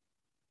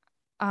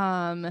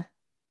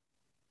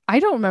 I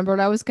don't remember what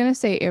I was going to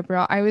say,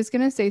 April. I was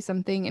going to say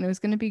something and it was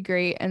going to be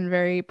great and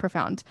very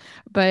profound,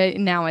 but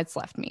now it's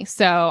left me.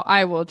 So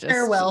I will just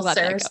farewell, let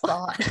Sarah's that go.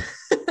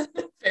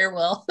 thought.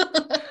 Farewell.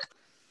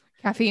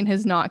 Caffeine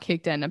has not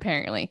kicked in,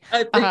 apparently.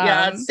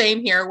 Yeah,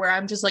 same here, where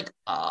I'm just like,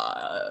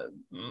 oh,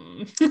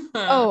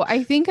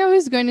 I think I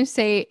was going to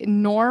say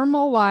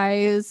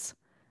normalize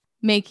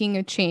making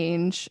a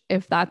change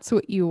if that's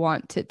what you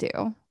want to do.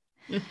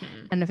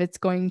 Mm-hmm. And if it's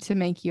going to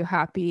make you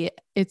happy,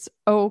 it's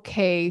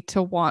okay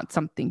to want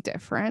something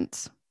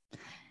different.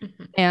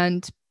 Mm-hmm.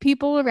 And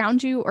people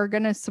around you are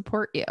going to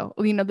support you.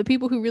 The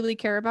people who really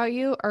care about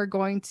you are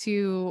going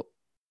to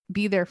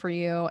be there for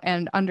you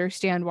and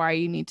understand why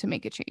you need to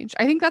make a change.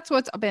 I think that's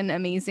what's been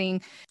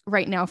amazing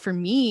right now for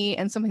me,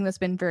 and something that's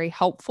been very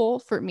helpful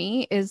for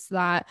me, is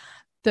that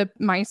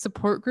my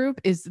support group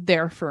is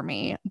there for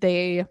me.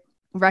 They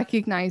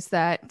recognize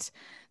that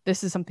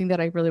this is something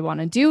that I really want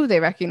to do. They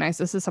recognize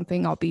this is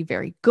something I'll be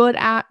very good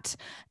at,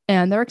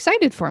 and they're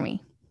excited for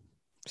me.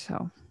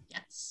 So,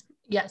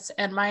 yes.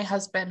 And my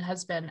husband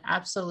has been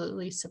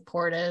absolutely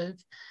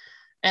supportive.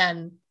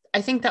 And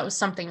I think that was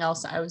something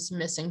else I was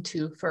missing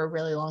too for a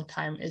really long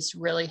time, is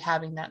really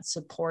having that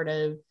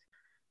supportive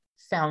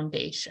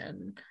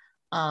foundation.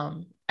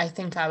 I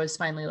think I was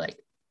finally like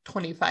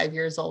 25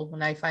 years old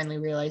when I finally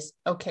realized,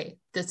 okay,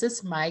 this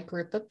is my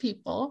group of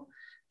people.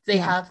 They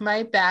have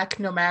my back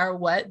no matter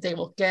what. They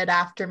will get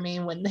after me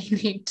when they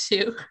need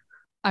to.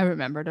 I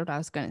remembered what I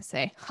was going to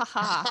say.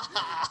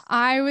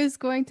 I was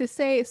going to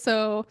say,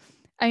 so,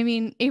 I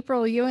mean,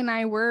 April, you and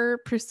I were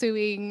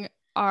pursuing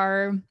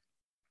our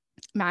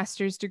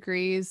master's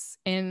degrees,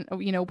 and,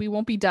 we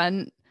won't be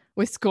done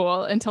with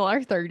school until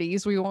our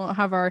 30s. We won't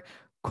have our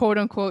quote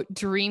unquote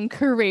dream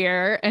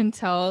career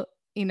until,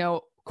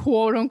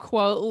 quote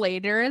unquote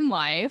later in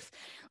life.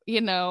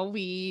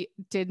 We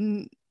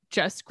didn't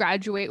just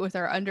graduate with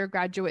our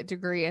undergraduate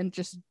degree and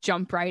just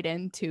jump right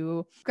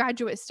into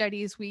graduate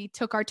studies. We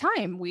took our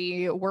time.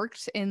 We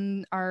worked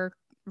in our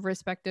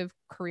respective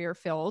career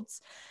fields.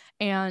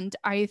 And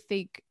I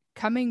think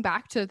coming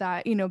back to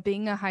that,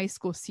 being a high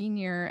school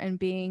senior and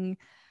being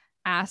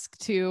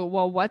asked to,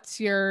 well, what's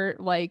your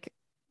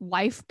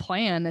life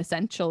plan,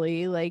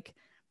 essentially?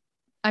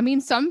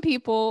 Some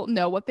people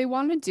know what they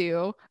want to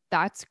do.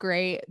 That's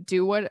great.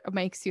 Do what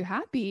makes you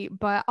happy.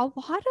 But a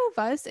lot of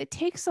us, it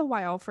takes a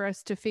while for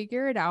us to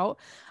figure it out.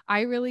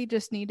 I really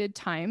just needed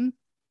time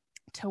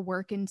to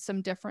work in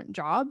some different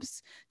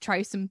jobs,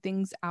 try some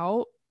things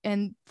out,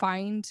 and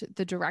find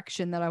the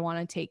direction that I want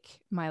to take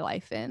my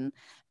life in.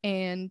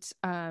 And,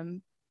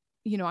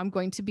 I'm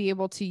going to be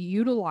able to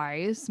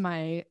utilize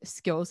my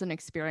skills and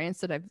experience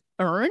that I've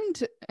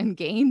earned and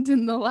gained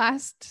in the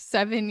last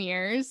 7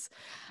 years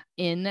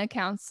in a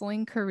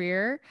counseling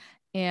career.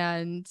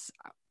 And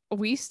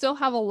we still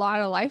have a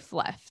lot of life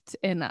left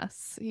in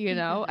us.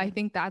 Mm-hmm. I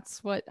think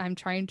that's what I'm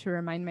trying to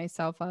remind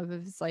myself of,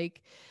 is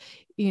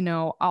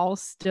I'll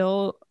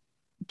still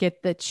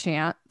get the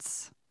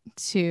chance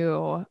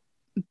to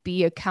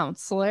be a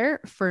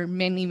counselor for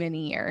many,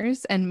 many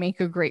years and make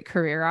a great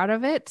career out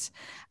of it.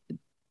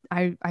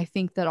 I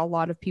think that a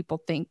lot of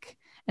people think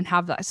and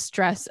have that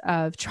stress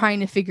of trying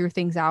to figure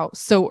things out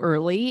so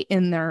early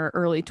in their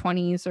early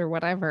 20s or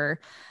whatever,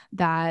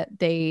 that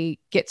they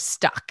get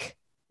stuck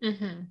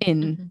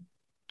in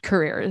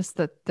careers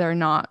that they're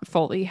not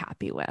fully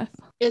happy with.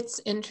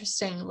 It's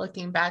interesting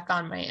looking back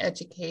on my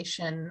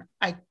education.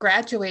 I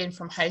graduated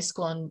from high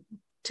school in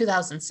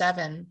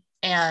 2007,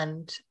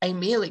 and I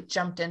immediately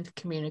jumped into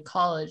community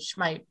college.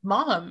 My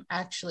mom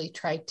actually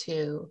tried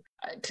to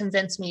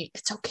convince me,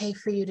 it's okay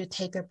for you to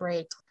take a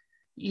break.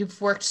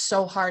 You've worked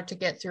so hard to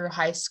get through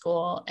high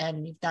school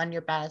and you've done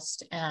your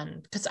best.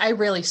 And because I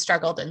really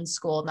struggled in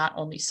school, not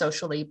only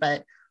socially,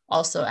 but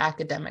also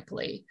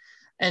academically.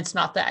 And it's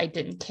not that I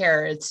didn't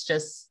care. It's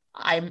just,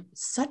 I'm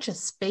such a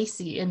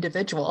spacey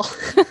individual.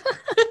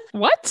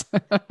 What?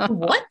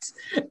 What?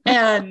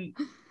 And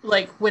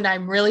like when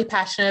I'm really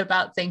passionate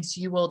about things,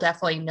 you will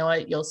definitely know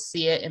it. You'll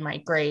see it in my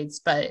grades,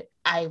 but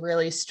I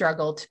really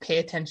struggled to pay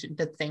attention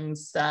to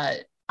things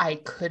that I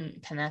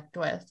couldn't connect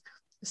with.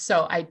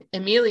 So I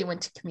immediately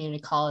went to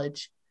community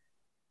college.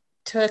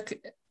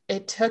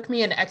 It took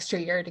me an extra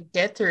year to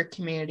get through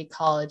community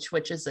college,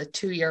 which is a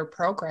 2-year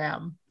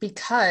program,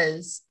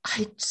 because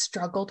I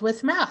struggled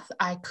with math.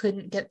 I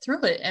couldn't get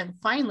through it. And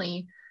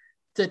finally,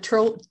 the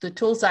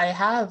tools I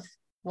have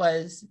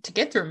was to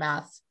get through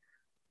math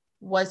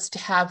was to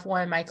have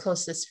one of my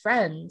closest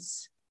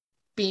friends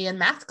be in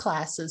math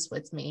classes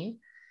with me.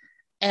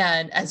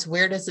 And as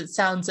weird as it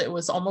sounds, it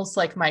was almost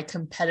like my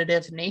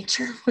competitive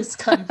nature was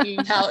coming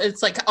out.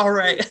 It's like, all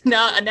right,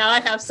 now I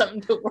have something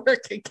to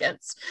work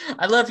against.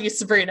 I love you,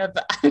 Sabrina,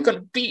 but I'm going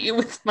to beat you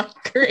with my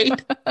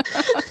grade.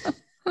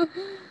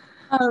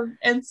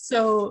 And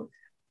so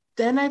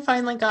then I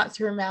finally got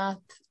through math.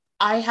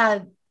 I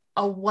had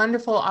a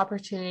wonderful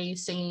opportunity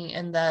singing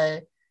in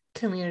the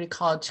community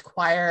college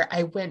choir.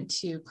 I went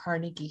to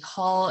Carnegie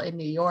Hall in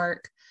New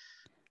York.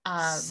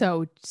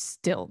 So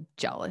still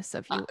jealous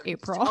of you,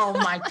 April. Oh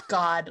my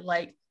God.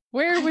 Like,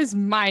 where was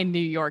my New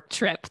York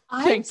trip?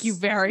 Thank you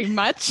very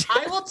much.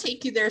 I will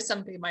take you there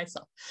someday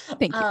myself.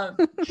 Thank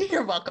you.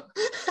 You're welcome.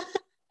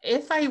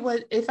 If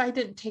I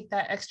didn't take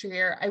that extra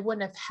year, I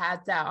wouldn't have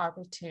had that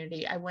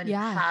opportunity. I wouldn't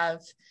have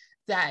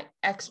that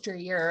extra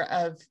year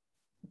of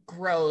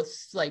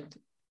growth, like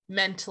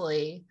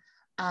mentally,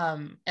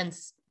 and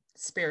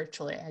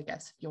spiritually, I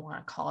guess, if you want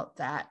to call it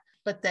that.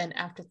 But then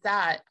after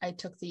that, I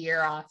took the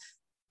year off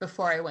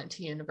before I went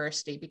to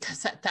university,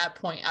 because at that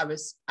point I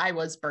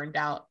was burned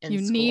out in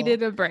school. You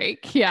needed a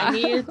break. Yeah. I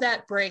needed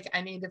that break.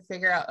 I needed to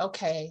figure out,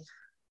 okay,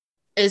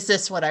 is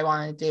this what I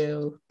want to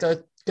do?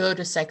 Go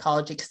to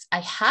psychology, because I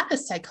had a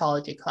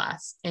psychology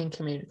class in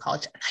community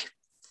college and I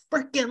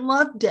freaking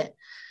loved it.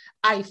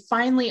 I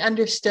finally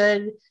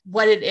understood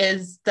what it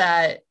is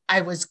that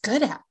I was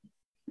good at.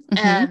 Mm-hmm.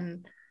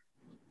 And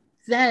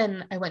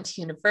then I went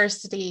to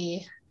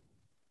university,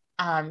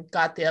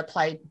 got the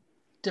applied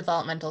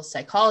developmental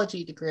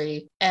psychology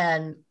degree,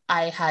 and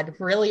I had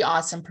really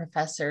awesome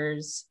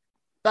professors.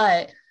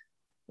 But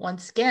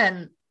once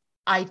again,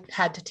 I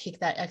had to take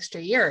that extra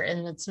year.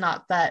 And it's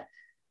not that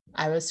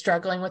I was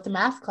struggling with the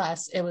math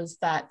class. It was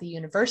that the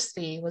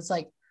university was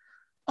like,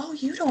 oh,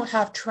 you don't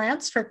have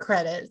transfer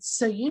credits,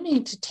 so you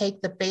need to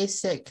take the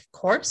basic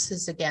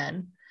courses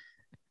again,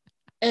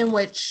 in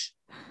which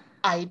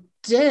I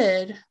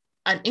did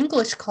an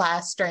English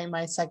class during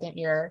my second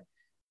year,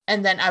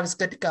 and then I was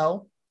good to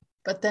go.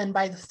 But then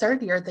by the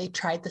third year, they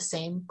tried the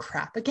same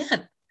crap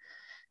again.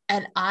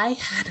 And I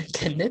had a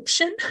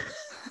conniption.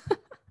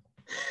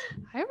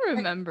 I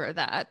remember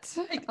that.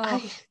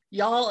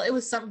 Y'all, it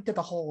was something to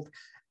behold.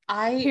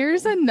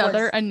 Here's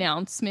another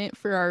announcement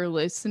for our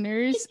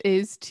listeners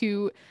is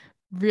to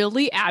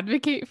really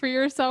advocate for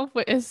yourself,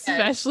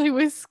 especially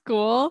with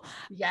school.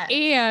 Yes.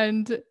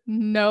 And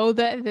know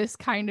that this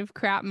kind of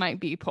crap might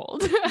be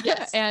pulled.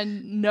 Yes.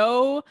 And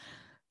know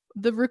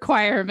the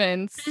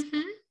requirements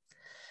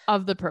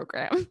of the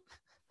program.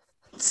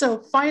 So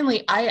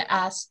finally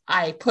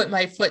I put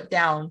my foot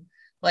down.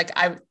 Like,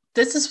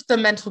 this is the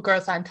mental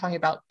growth I'm talking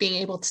about,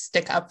 being able to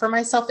stick up for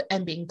myself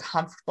and being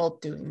comfortable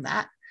doing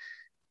that.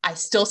 I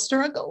still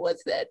struggle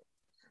with it,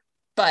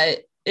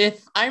 but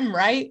if I'm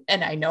right,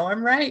 and I know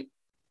I'm right,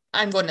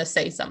 I'm going to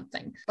say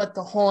something. But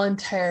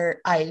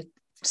I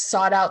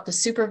sought out the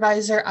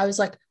supervisor. I was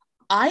like,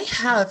 I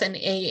have an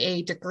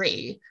AA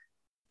degree,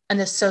 an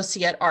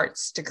associate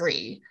arts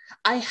degree.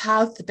 I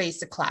have the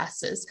basic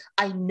classes.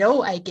 I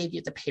know I gave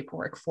you the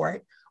paperwork for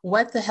it.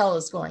 What the hell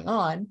is going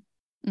on?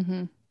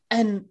 Mm-hmm.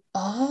 And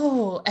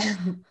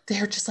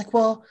they're just like,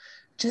 well,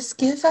 just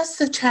give us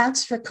the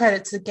transfer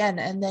credits again,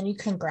 and then you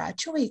can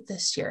graduate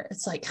this year.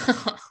 It's like,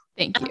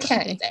 thank you.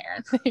 Okay,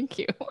 there. Thank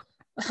you.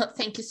 Well,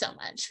 thank you so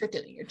much for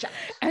doing your job.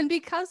 And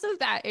because of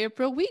that,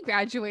 April, we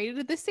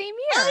graduated the same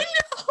year. I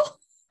know.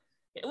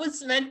 It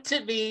was meant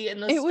to be in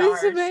the stars. It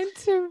was meant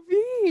to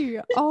be.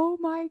 Oh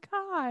my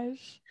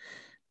gosh.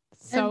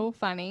 So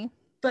funny.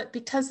 But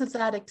because of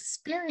that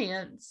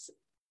experience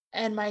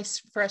and my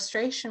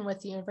frustration with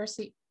the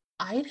university,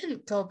 I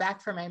didn't go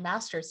back for my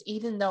master's,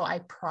 even though I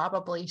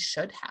probably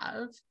should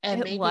have.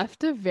 And it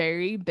left a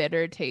very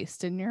bitter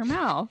taste in your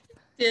mouth.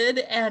 Did.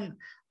 And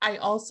I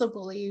also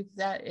believe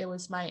that it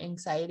was my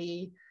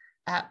anxiety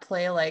at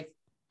play. Like,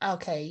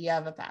 okay, you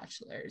have a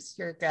bachelor's,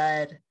 you're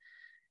good.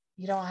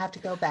 You don't have to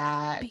go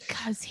back.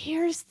 Because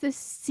here's the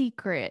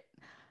secret,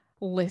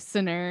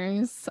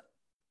 listeners.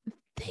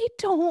 They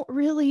don't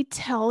really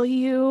tell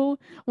you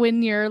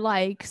when you're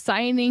like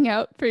signing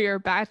up for your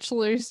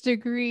bachelor's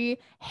degree,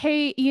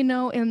 hey,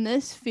 in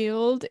this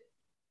field,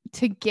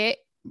 to get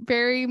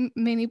very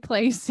many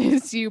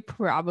places, you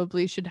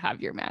probably should have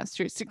your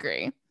master's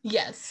degree.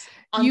 Yes.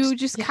 You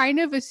just kind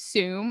of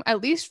assume,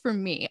 at least for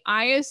me,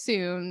 I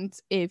assumed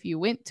if you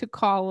went to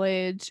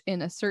college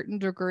in a certain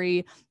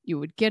degree, you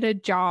would get a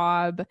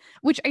job,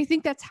 which I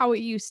think that's how it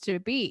used to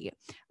be.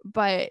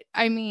 But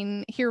I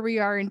mean, here we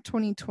are in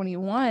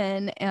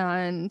 2021,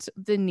 and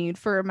the need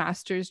for a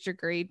master's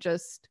degree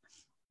just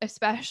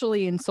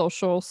especially in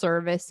social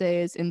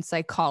services, in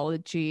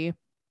psychology,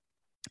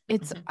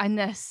 it's a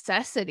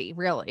necessity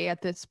really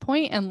at this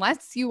point,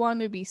 unless you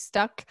want to be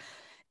stuck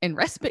in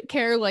respite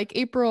care like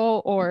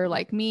April, or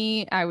like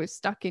me, I was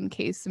stuck in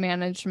case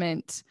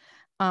management,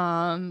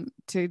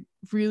 to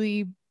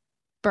really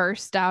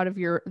burst out of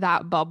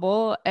that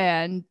bubble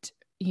and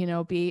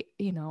be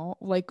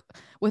like,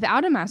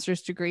 without a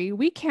master's degree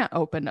we can't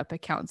open up a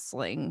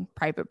counseling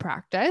private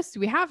practice.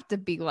 We have to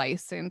be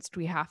licensed,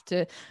 we have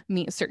to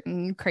meet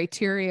certain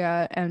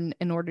criteria, and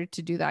in order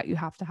to do that you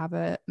have to have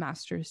a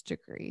master's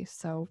degree.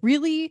 So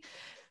really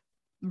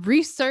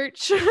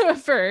research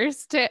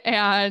first,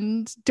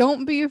 and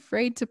don't be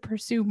afraid to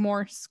pursue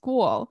more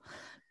school,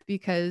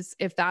 because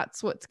if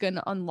that's what's going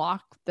to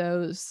unlock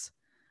those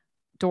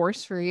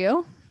doors for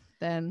you,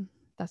 then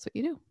that's what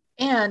you do.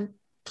 And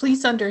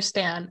please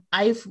understand,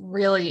 I've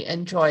really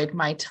enjoyed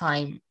my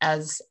time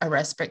as a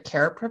respite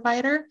care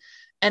provider,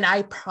 and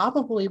I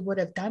probably would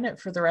have done it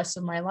for the rest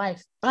of my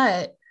life.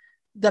 But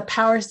the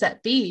powers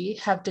that be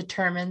have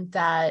determined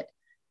that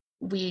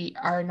we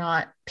are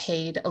not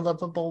paid a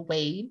livable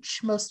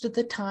wage most of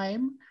the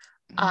time.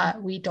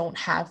 We don't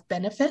have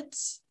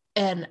benefits.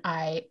 And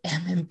I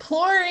am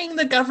imploring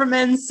the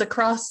governments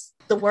across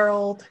the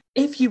world,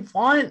 if you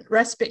want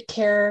respite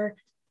care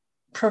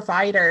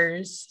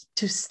providers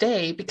to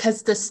stay,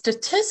 because the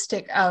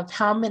statistic of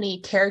how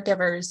many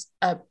caregivers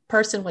a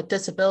person with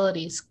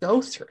disabilities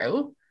go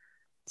through,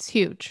 it's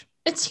huge.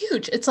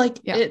 It's like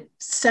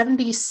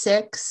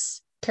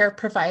 76 care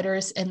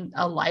providers in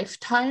a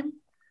lifetime.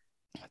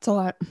 That's a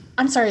lot.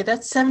 I'm sorry,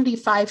 that's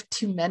 75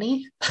 too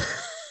many.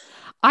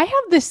 I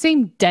have the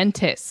same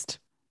dentist.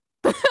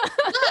 I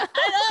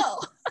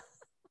know.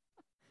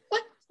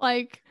 What?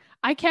 Like,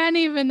 I can't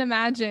even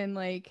imagine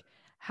like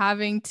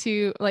having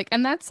to like,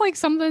 and that's like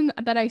something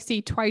that I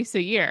see twice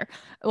a year.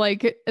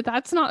 Like,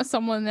 that's not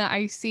someone that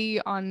I see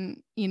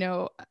on,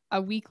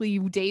 a weekly,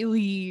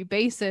 daily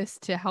basis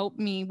to help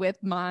me with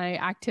my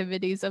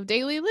activities of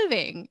daily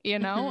living,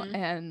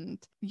 and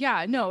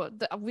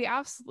we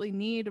absolutely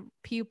need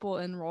people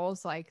in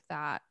roles like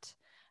that.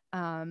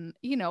 And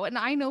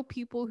I know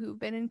people who've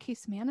been in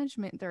case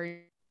management.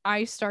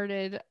 I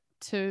started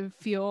to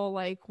feel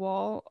like,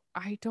 well,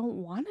 I don't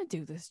want to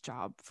do this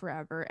job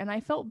forever. And I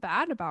felt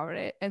bad about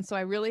it. And so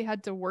I really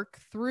had to work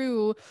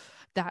through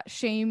that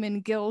shame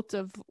and guilt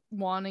of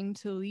wanting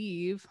to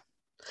leave.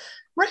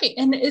 Right.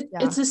 And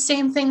it's the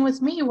same thing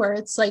with me, where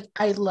it's like,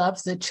 I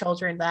love the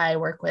children that I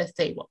work with.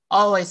 They will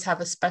always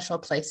have a special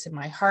place in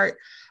my heart.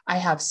 I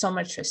have so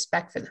much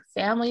respect for the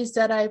families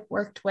that I've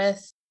worked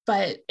with.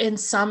 But in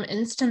some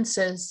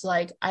instances,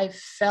 like, I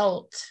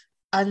felt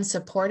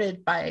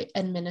unsupported by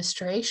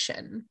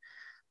administration.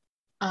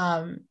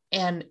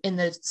 And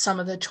in some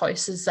of the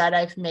choices that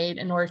I've made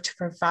in order to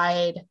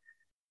provide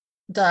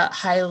the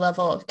high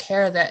level of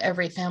care that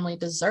every family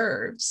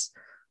deserves.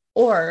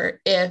 Or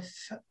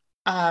if,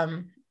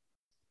 in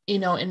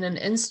an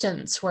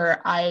instance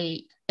where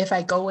if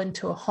I go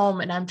into a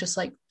home and I'm just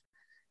like,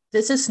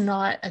 this is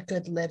not a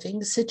good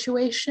living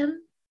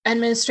situation,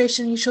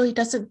 administration usually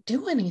doesn't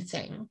do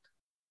anything.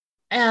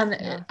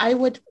 And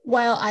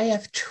while I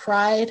have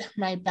tried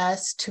my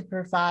best to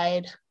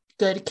provide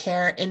good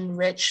care,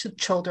 enrich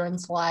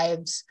children's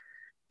lives,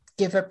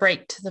 give a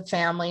break to the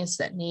families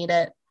that need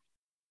it,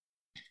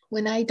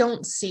 when I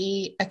don't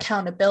see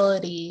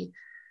accountability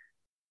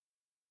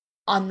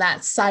on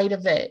that side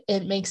of it,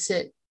 it makes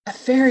it a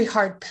very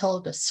hard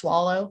pill to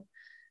swallow.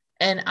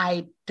 And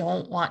I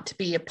don't want to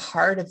be a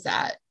part of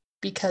that,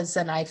 because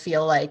then I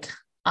feel like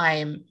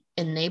I'm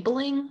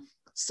enabling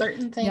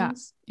certain things. Yeah,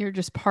 you're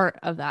just part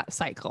of that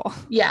cycle.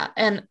 Yeah.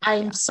 And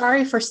I'm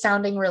sorry for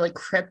sounding really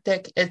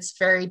cryptic. It's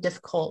very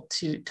difficult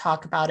to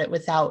talk about it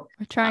without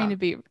trying to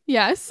be.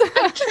 Yes.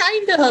 I'm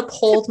trying to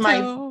uphold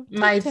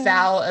my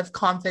vow of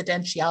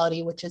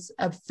confidentiality, which is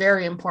a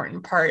very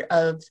important part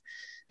of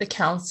the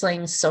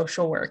counseling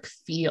social work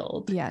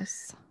field.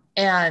 Yes.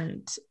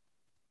 And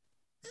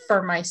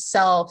for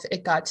myself,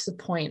 it got to the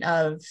point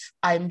of,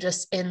 I'm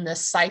just in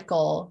this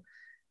cycle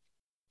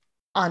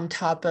on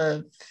top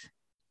of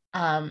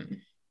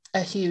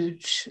a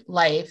huge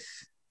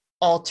life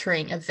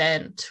altering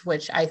event,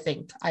 which I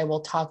think I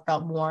will talk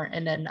about more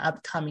in an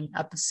upcoming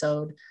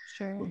episode.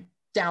 Sure.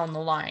 Down the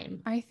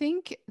line. I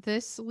think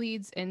this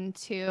leads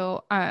into,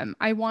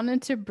 I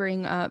wanted to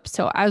bring up,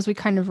 so as we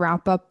kind of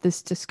wrap up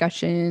this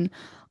discussion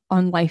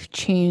on life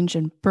change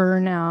and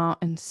burnout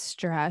and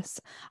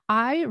stress,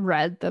 I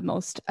read the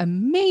most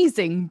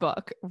amazing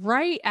book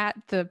right at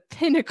the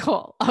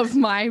pinnacle of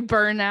my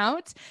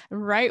burnout,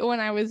 right when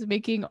I was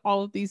making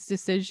all of these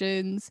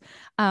decisions.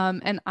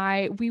 And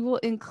we will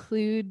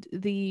include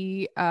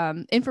the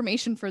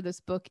information for this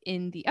book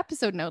in the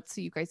episode notes,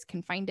 so you guys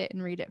can find it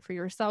and read it for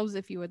yourselves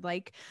if you would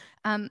like.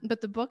 But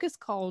the book is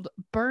called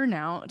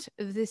Burnout: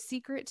 The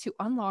Secret to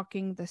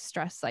Unlocking the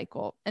Stress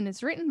Cycle. And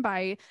it's written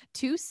by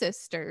two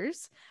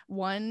sisters.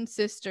 One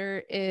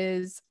sister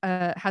has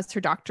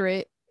her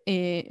doctorate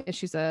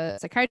she's a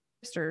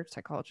psychiatrist or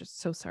psychologist.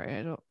 So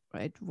sorry,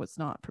 I was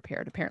not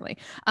prepared apparently.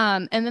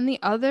 And then the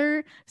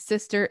other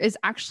sister is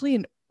actually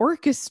an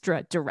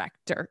orchestra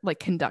director, like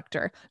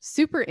conductor.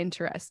 Super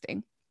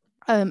interesting.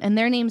 And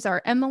their names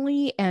are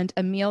Emily and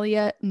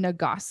Amelia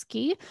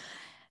Nagoski.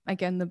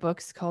 Again, the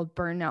book's called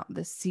Burnout: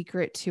 The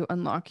Secret to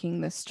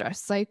Unlocking the Stress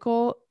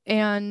Cycle.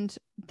 And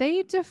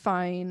they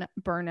define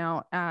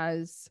burnout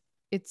as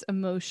it's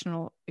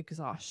emotional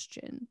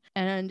exhaustion.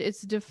 And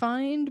it's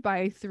defined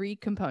by 3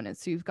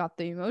 components. So you've got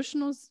the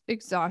emotional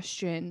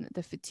exhaustion,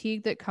 the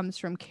fatigue that comes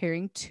from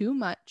caring too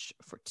much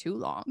for too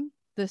long.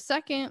 The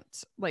second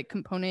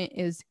component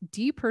is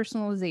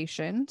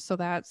depersonalization. So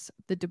that's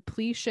the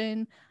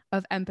depletion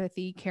of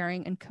empathy,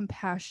 caring, and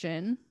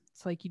compassion.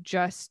 It's like you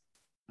just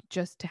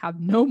to have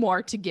no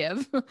more to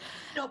give. No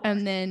more.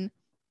 And then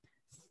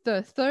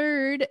the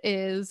third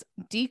is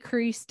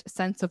decreased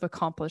sense of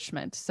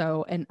accomplishment.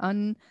 So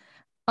an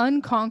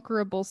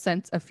unconquerable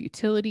sense of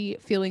futility,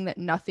 feeling that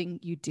nothing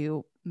you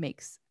do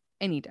makes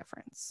any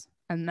difference.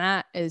 And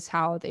that is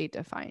how they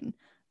define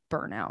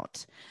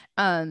burnout.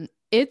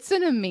 It's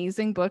an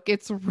amazing book.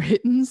 It's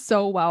written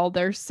so well.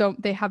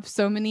 They have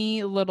so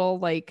many little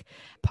like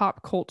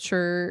pop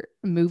culture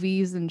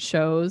movies and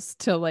shows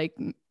to like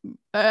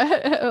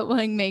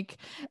make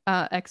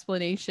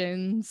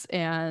explanations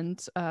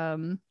and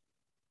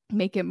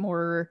make it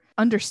more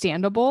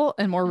understandable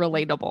and more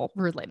relatable.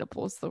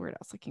 Relatable is the word I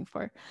was looking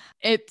for.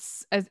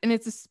 It's a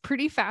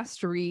pretty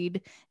fast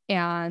read,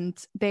 and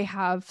they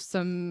have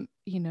some,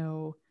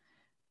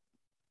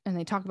 and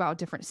they talk about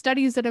different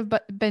studies that have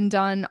been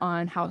done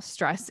on how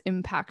stress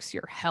impacts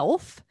your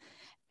health,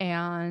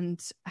 and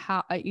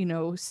how,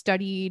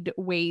 studied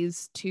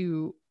ways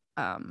to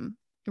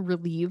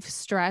relieve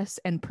stress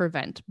and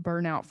prevent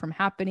burnout from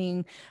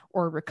happening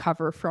or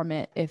recover from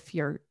it if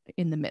you're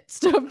in the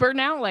midst of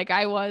burnout like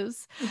I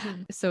was.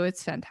 Mm-hmm. So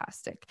it's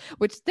fantastic,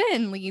 which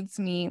then leads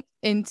me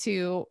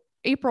into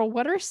April.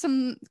 What are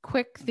some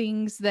quick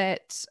things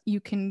that you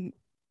can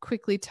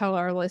quickly tell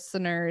our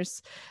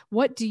listeners?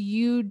 What do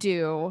you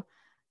do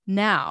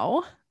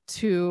now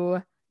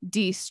to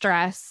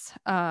de-stress,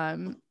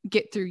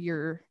 get through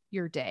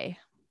your day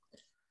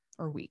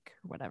or week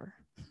or whatever?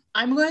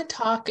 I'm going to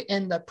talk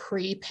in the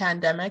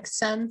pre-pandemic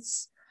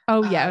sense.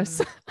 Oh,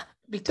 yes.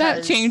 Because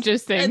that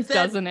changes things,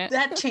 doesn't it?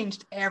 That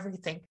changed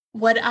everything.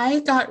 What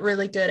I got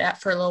really good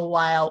at for a little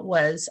while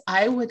was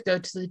I would go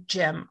to the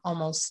gym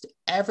almost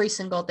every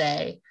single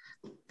day,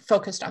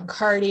 focused on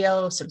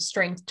cardio, some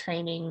strength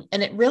training,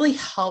 and it really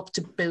helped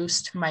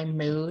boost my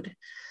mood.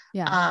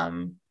 Yeah.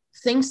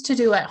 Things to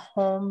do at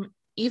home,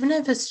 even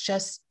if it's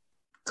just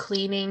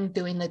cleaning,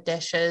 doing the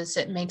dishes,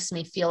 it makes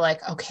me feel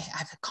like, okay,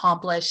 I've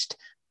accomplished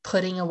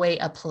putting away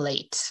a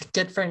plate.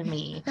 Good for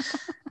me.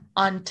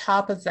 On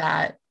top of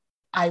that,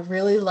 I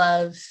really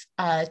love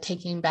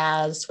taking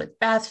baths with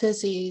bath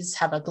fizzies,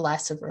 have a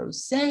glass of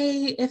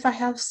rosé if I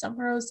have some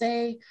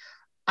rosé.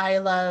 I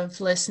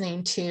love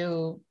listening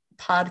to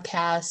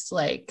podcasts.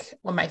 Like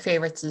one of my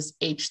favorites is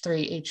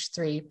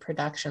H3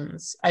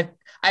 Productions. I've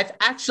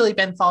actually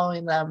been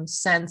following them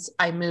since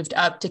I moved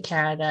up to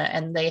Canada,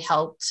 and they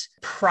helped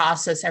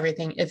process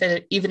everything,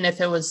 even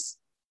if it was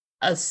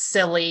a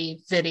silly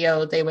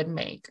video they would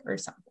make or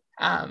something.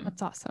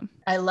 That's awesome.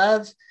 I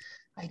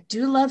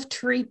do love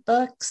to read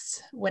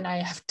books when I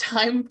have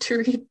time to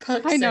read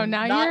books. I know,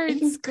 now you're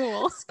in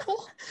school.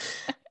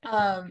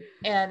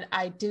 And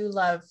I do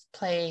love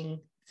playing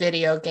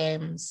video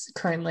games.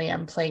 Currently,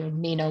 I'm playing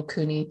Ni no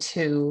Kuni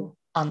 2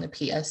 on the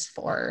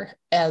PS4,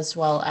 as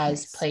well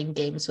as playing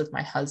games with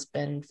my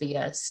husband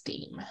via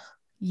Steam.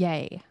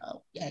 Yay.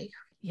 Oh, yay.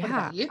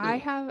 Yeah, I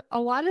have a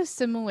lot of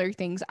similar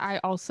things. I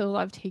also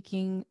love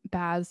taking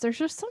baths. There's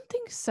just something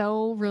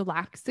so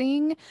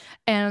relaxing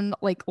and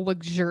like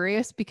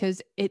luxurious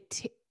because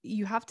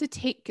you have to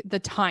take the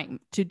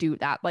time to do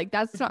that. Like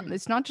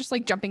it's not just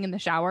like jumping in the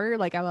shower.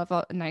 Like I love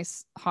a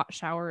nice hot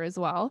shower as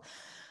well.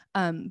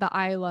 But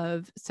I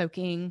love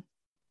soaking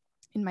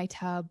in my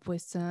tub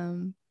with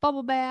some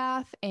bubble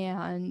bath,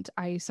 and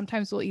I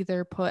sometimes will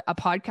either put a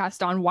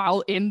podcast on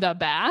while in the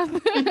bath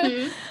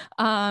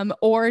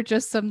or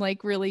just some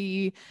like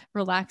really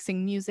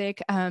relaxing music.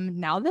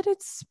 Now that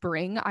it's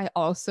spring, I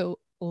also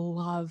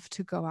love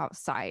to go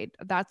outside.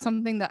 That's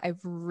something that I've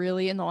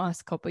really in the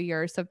last couple of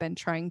years have been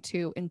trying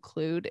to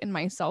include in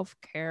my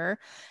self-care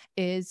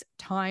is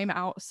time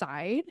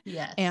outside.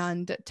 Yes.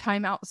 And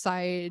time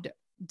outside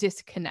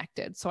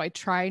disconnected. So I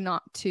try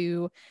not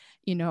to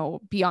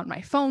be on my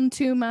phone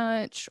too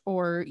much,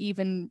 or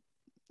even,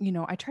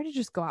 I try to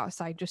just go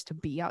outside just to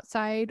be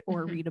outside,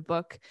 or read a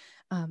book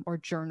or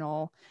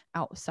journal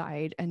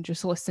outside and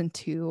just listen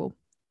to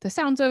the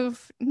sounds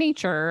of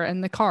nature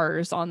and the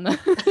cars on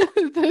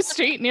the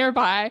street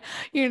nearby,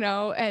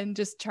 and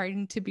just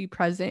trying to be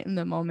present in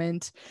the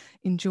moment,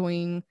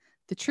 enjoying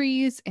the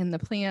trees and the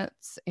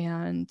plants.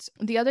 And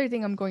the other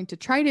thing I'm going to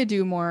try to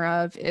do more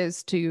of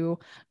is to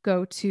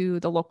go to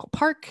the local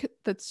park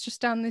that's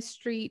just down the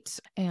street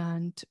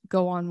and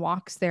go on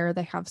walks there.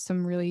 They have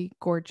some really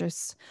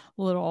gorgeous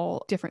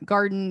little different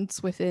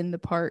gardens within the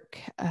park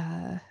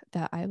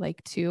that I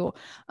like to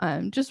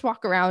just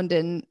walk around,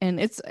 and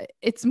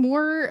it's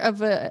more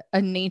of a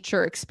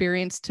nature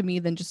experience to me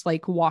than just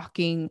like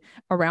walking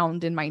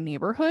around in my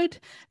neighborhood,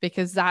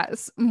 because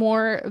that's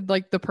more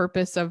like the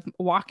purpose of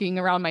walking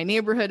around my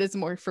neighborhood is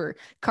more for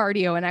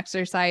cardio and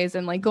exercise,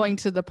 and like going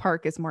to the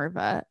park is more of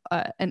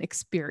an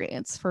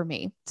experience for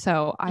me.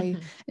 So I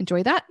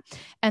enjoy that.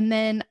 And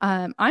then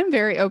I'm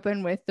very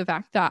open with the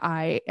fact that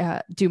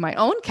I do my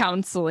own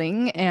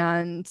counseling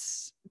and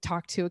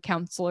talk to a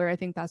counselor. I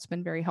think that's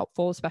been very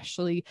helpful,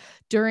 especially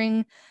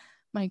during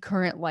my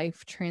current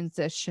life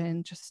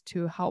transition, just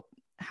to help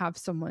have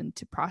someone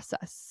to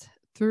process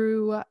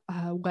through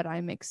what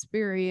I'm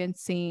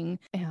experiencing.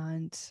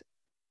 And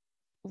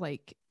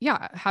like,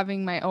 yeah,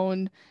 having my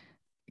own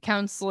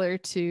counselor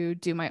to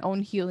do my own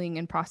healing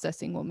and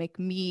processing will make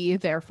me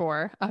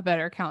therefore a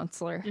better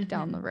counselor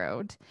down the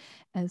road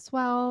as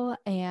well.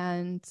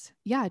 And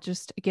yeah,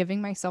 just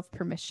giving myself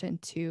permission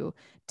to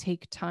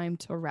take time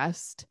to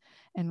rest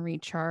and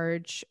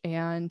recharge.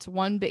 And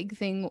one big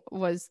thing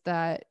was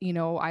that, you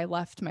know, I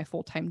left my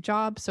full-time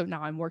job. So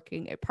now I'm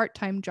working a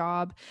part-time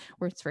job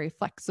where it's very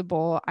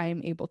flexible.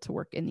 I'm able to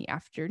work in the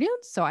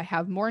afternoons. So I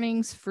have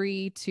mornings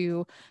free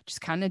to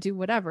just kind of do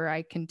whatever.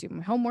 I can do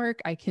my homework,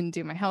 I can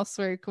do my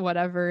housework,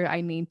 whatever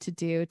I need to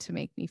do to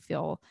make me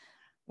feel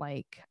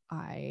like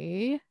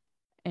I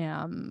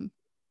am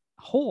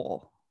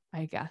whole,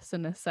 I guess,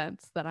 in a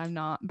sense that I'm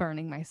not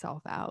burning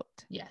myself out.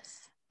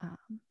 Yes.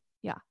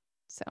 Yeah.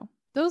 So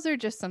those are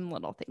just some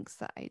little things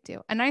that I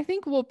do. And I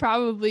think we'll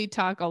probably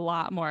talk a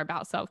lot more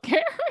about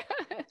self-care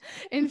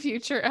in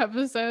future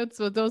episodes,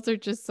 but those are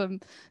just some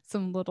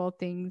little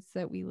things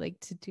that we like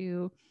to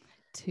do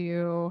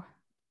to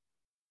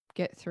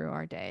get through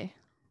our day.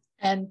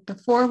 And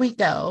before we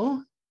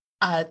go,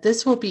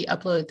 this will be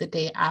uploaded the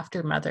day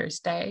after Mother's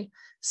Day.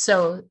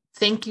 So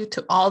thank you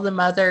to all the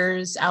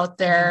mothers out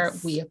there.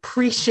 Yes. We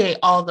appreciate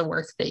all the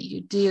work that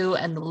you do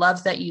and the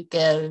love that you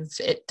give.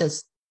 It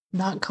does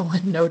not go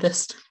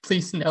unnoticed.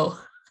 Please know.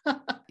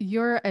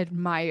 You're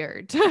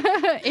admired.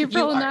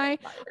 April and I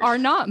are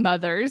not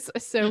mothers,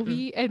 so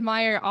we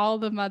admire all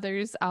the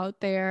mothers out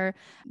there.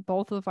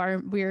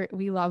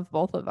 We love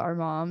both of our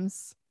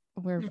moms.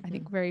 We're I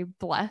think very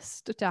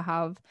blessed to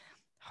have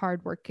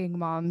hardworking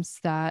moms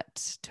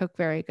that took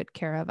very good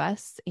care of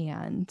us,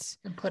 and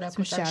put up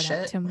with shout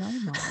out to my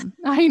mom.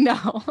 I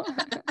know.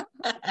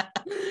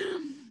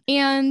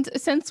 And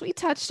since we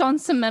touched on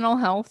some mental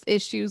health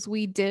issues,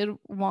 we did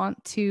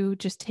want to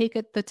just take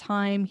the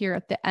time here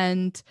at the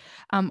end.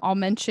 I'll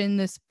mention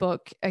this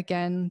book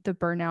again, the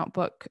Burnout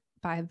book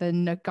by the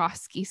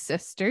Nagoski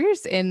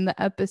sisters, in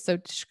the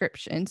episode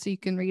description, so you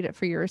can read it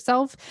for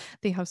yourself.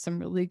 They have some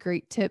really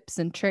great tips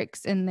and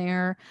tricks in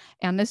there,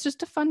 and it's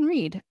just a fun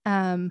read.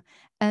 And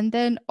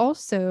then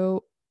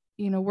also,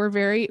 you know, we're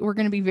going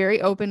to be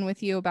very open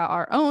with you about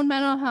our own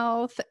mental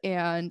health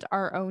and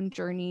our own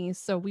journeys.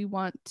 So we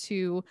want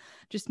to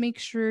just make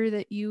sure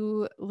that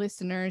you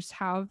listeners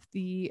have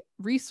the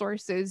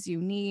resources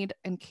you need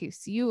in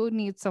case you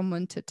need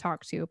someone to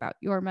talk to about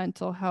your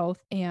mental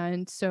health.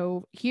 And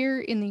so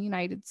here in the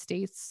United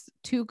States,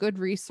 two good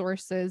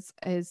resources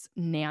is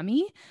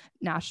NAMI,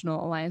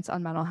 National Alliance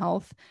on Mental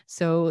Health.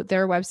 So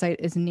their website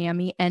is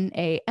NAMI.org,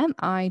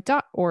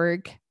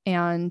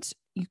 and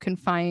you can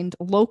find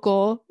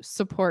local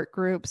support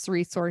groups,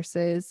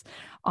 resources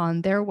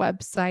on their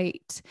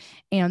website.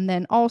 And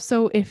then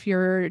also, if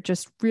you're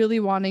just really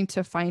wanting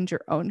to find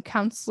your own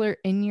counselor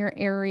in your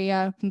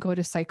area, you can go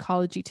to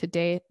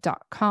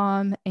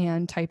psychologytoday.com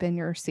and type in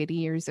your city,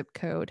 your zip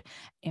code,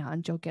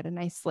 and you'll get a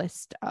nice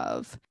list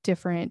of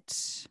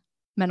different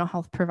mental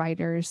health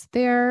providers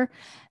there.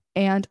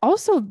 And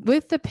also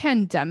with the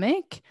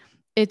pandemic,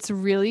 it's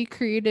really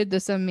created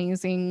this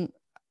amazing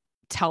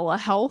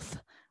telehealth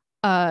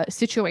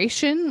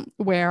situation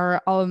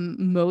where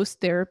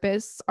most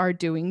therapists are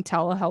doing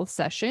telehealth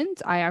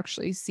sessions. I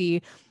actually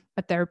see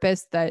a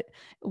therapist that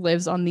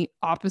lives on the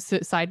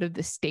opposite side of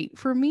the state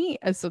for me.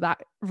 And so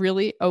that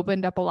really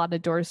opened up a lot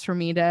of doors for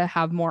me to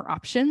have more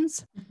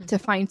options to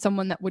find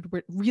someone that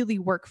would really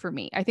work for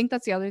me. I think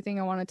that's the other thing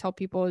I want to tell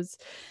people is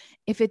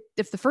if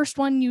the first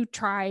one you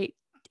try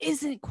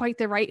isn't quite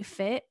the right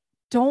fit,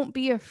 don't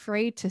be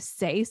afraid to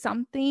say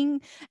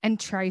something and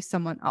try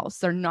someone else.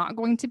 They're not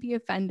going to be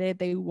offended.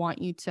 They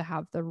want you to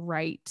have the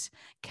right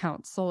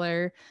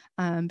counselor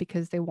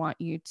because they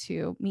want you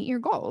to meet your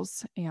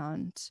goals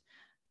and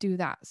do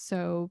that.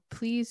 So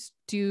please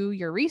do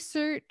your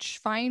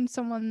research, find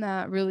someone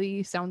that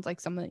really sounds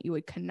like someone that you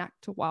would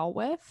connect well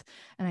with.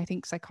 And I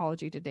think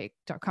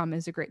psychologytoday.com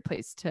is a great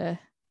place to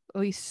at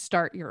least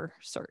start your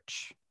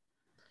search.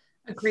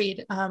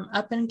 Agreed.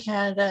 Up in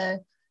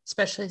Canada,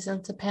 especially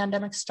since the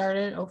pandemic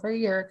started over a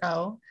year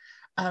ago,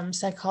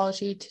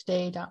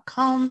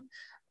 psychologytoday.com.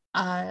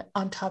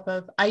 On top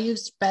of, I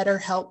used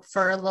BetterHelp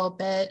for a little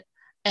bit,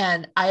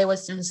 and I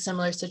was in a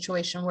similar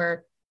situation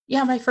where,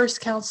 yeah, my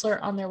first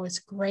counselor on there was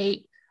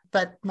great,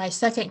 but my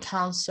second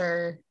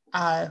counselor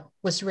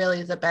was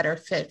really the better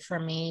fit for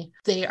me.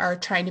 They are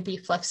trying to be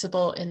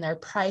flexible in their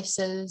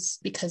prices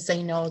because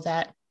they know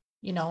that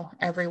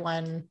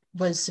everyone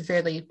was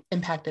severely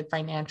impacted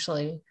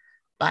financially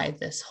by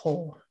this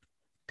whole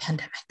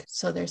pandemic.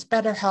 So there's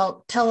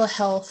BetterHelp.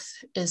 Telehealth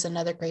is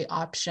another great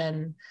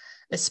option,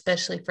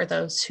 especially for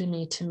those who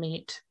need to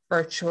meet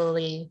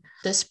virtually.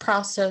 This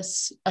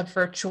process of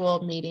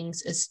virtual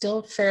meetings is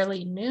still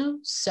fairly new,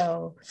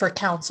 so for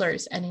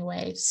counselors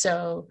anyway.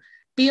 So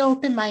be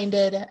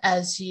open-minded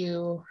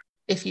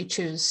if you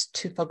choose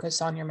to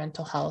focus on your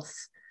mental health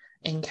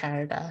in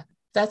Canada.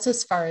 That's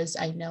as far as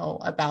I know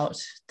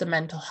about the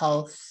mental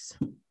health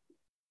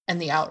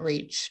and the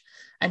outreach.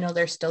 I know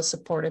there's still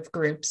supportive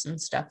groups and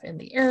stuff in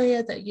the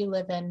area that you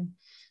live in,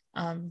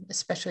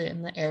 especially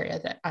in the area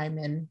that I'm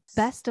in.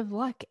 Best of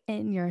luck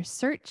in your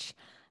search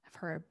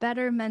for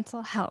better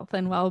mental health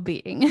and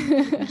well-being.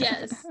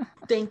 Yes.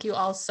 Thank you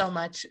all so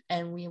much.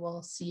 And we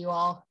will see you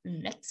all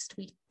next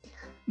week.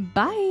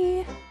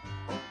 Bye.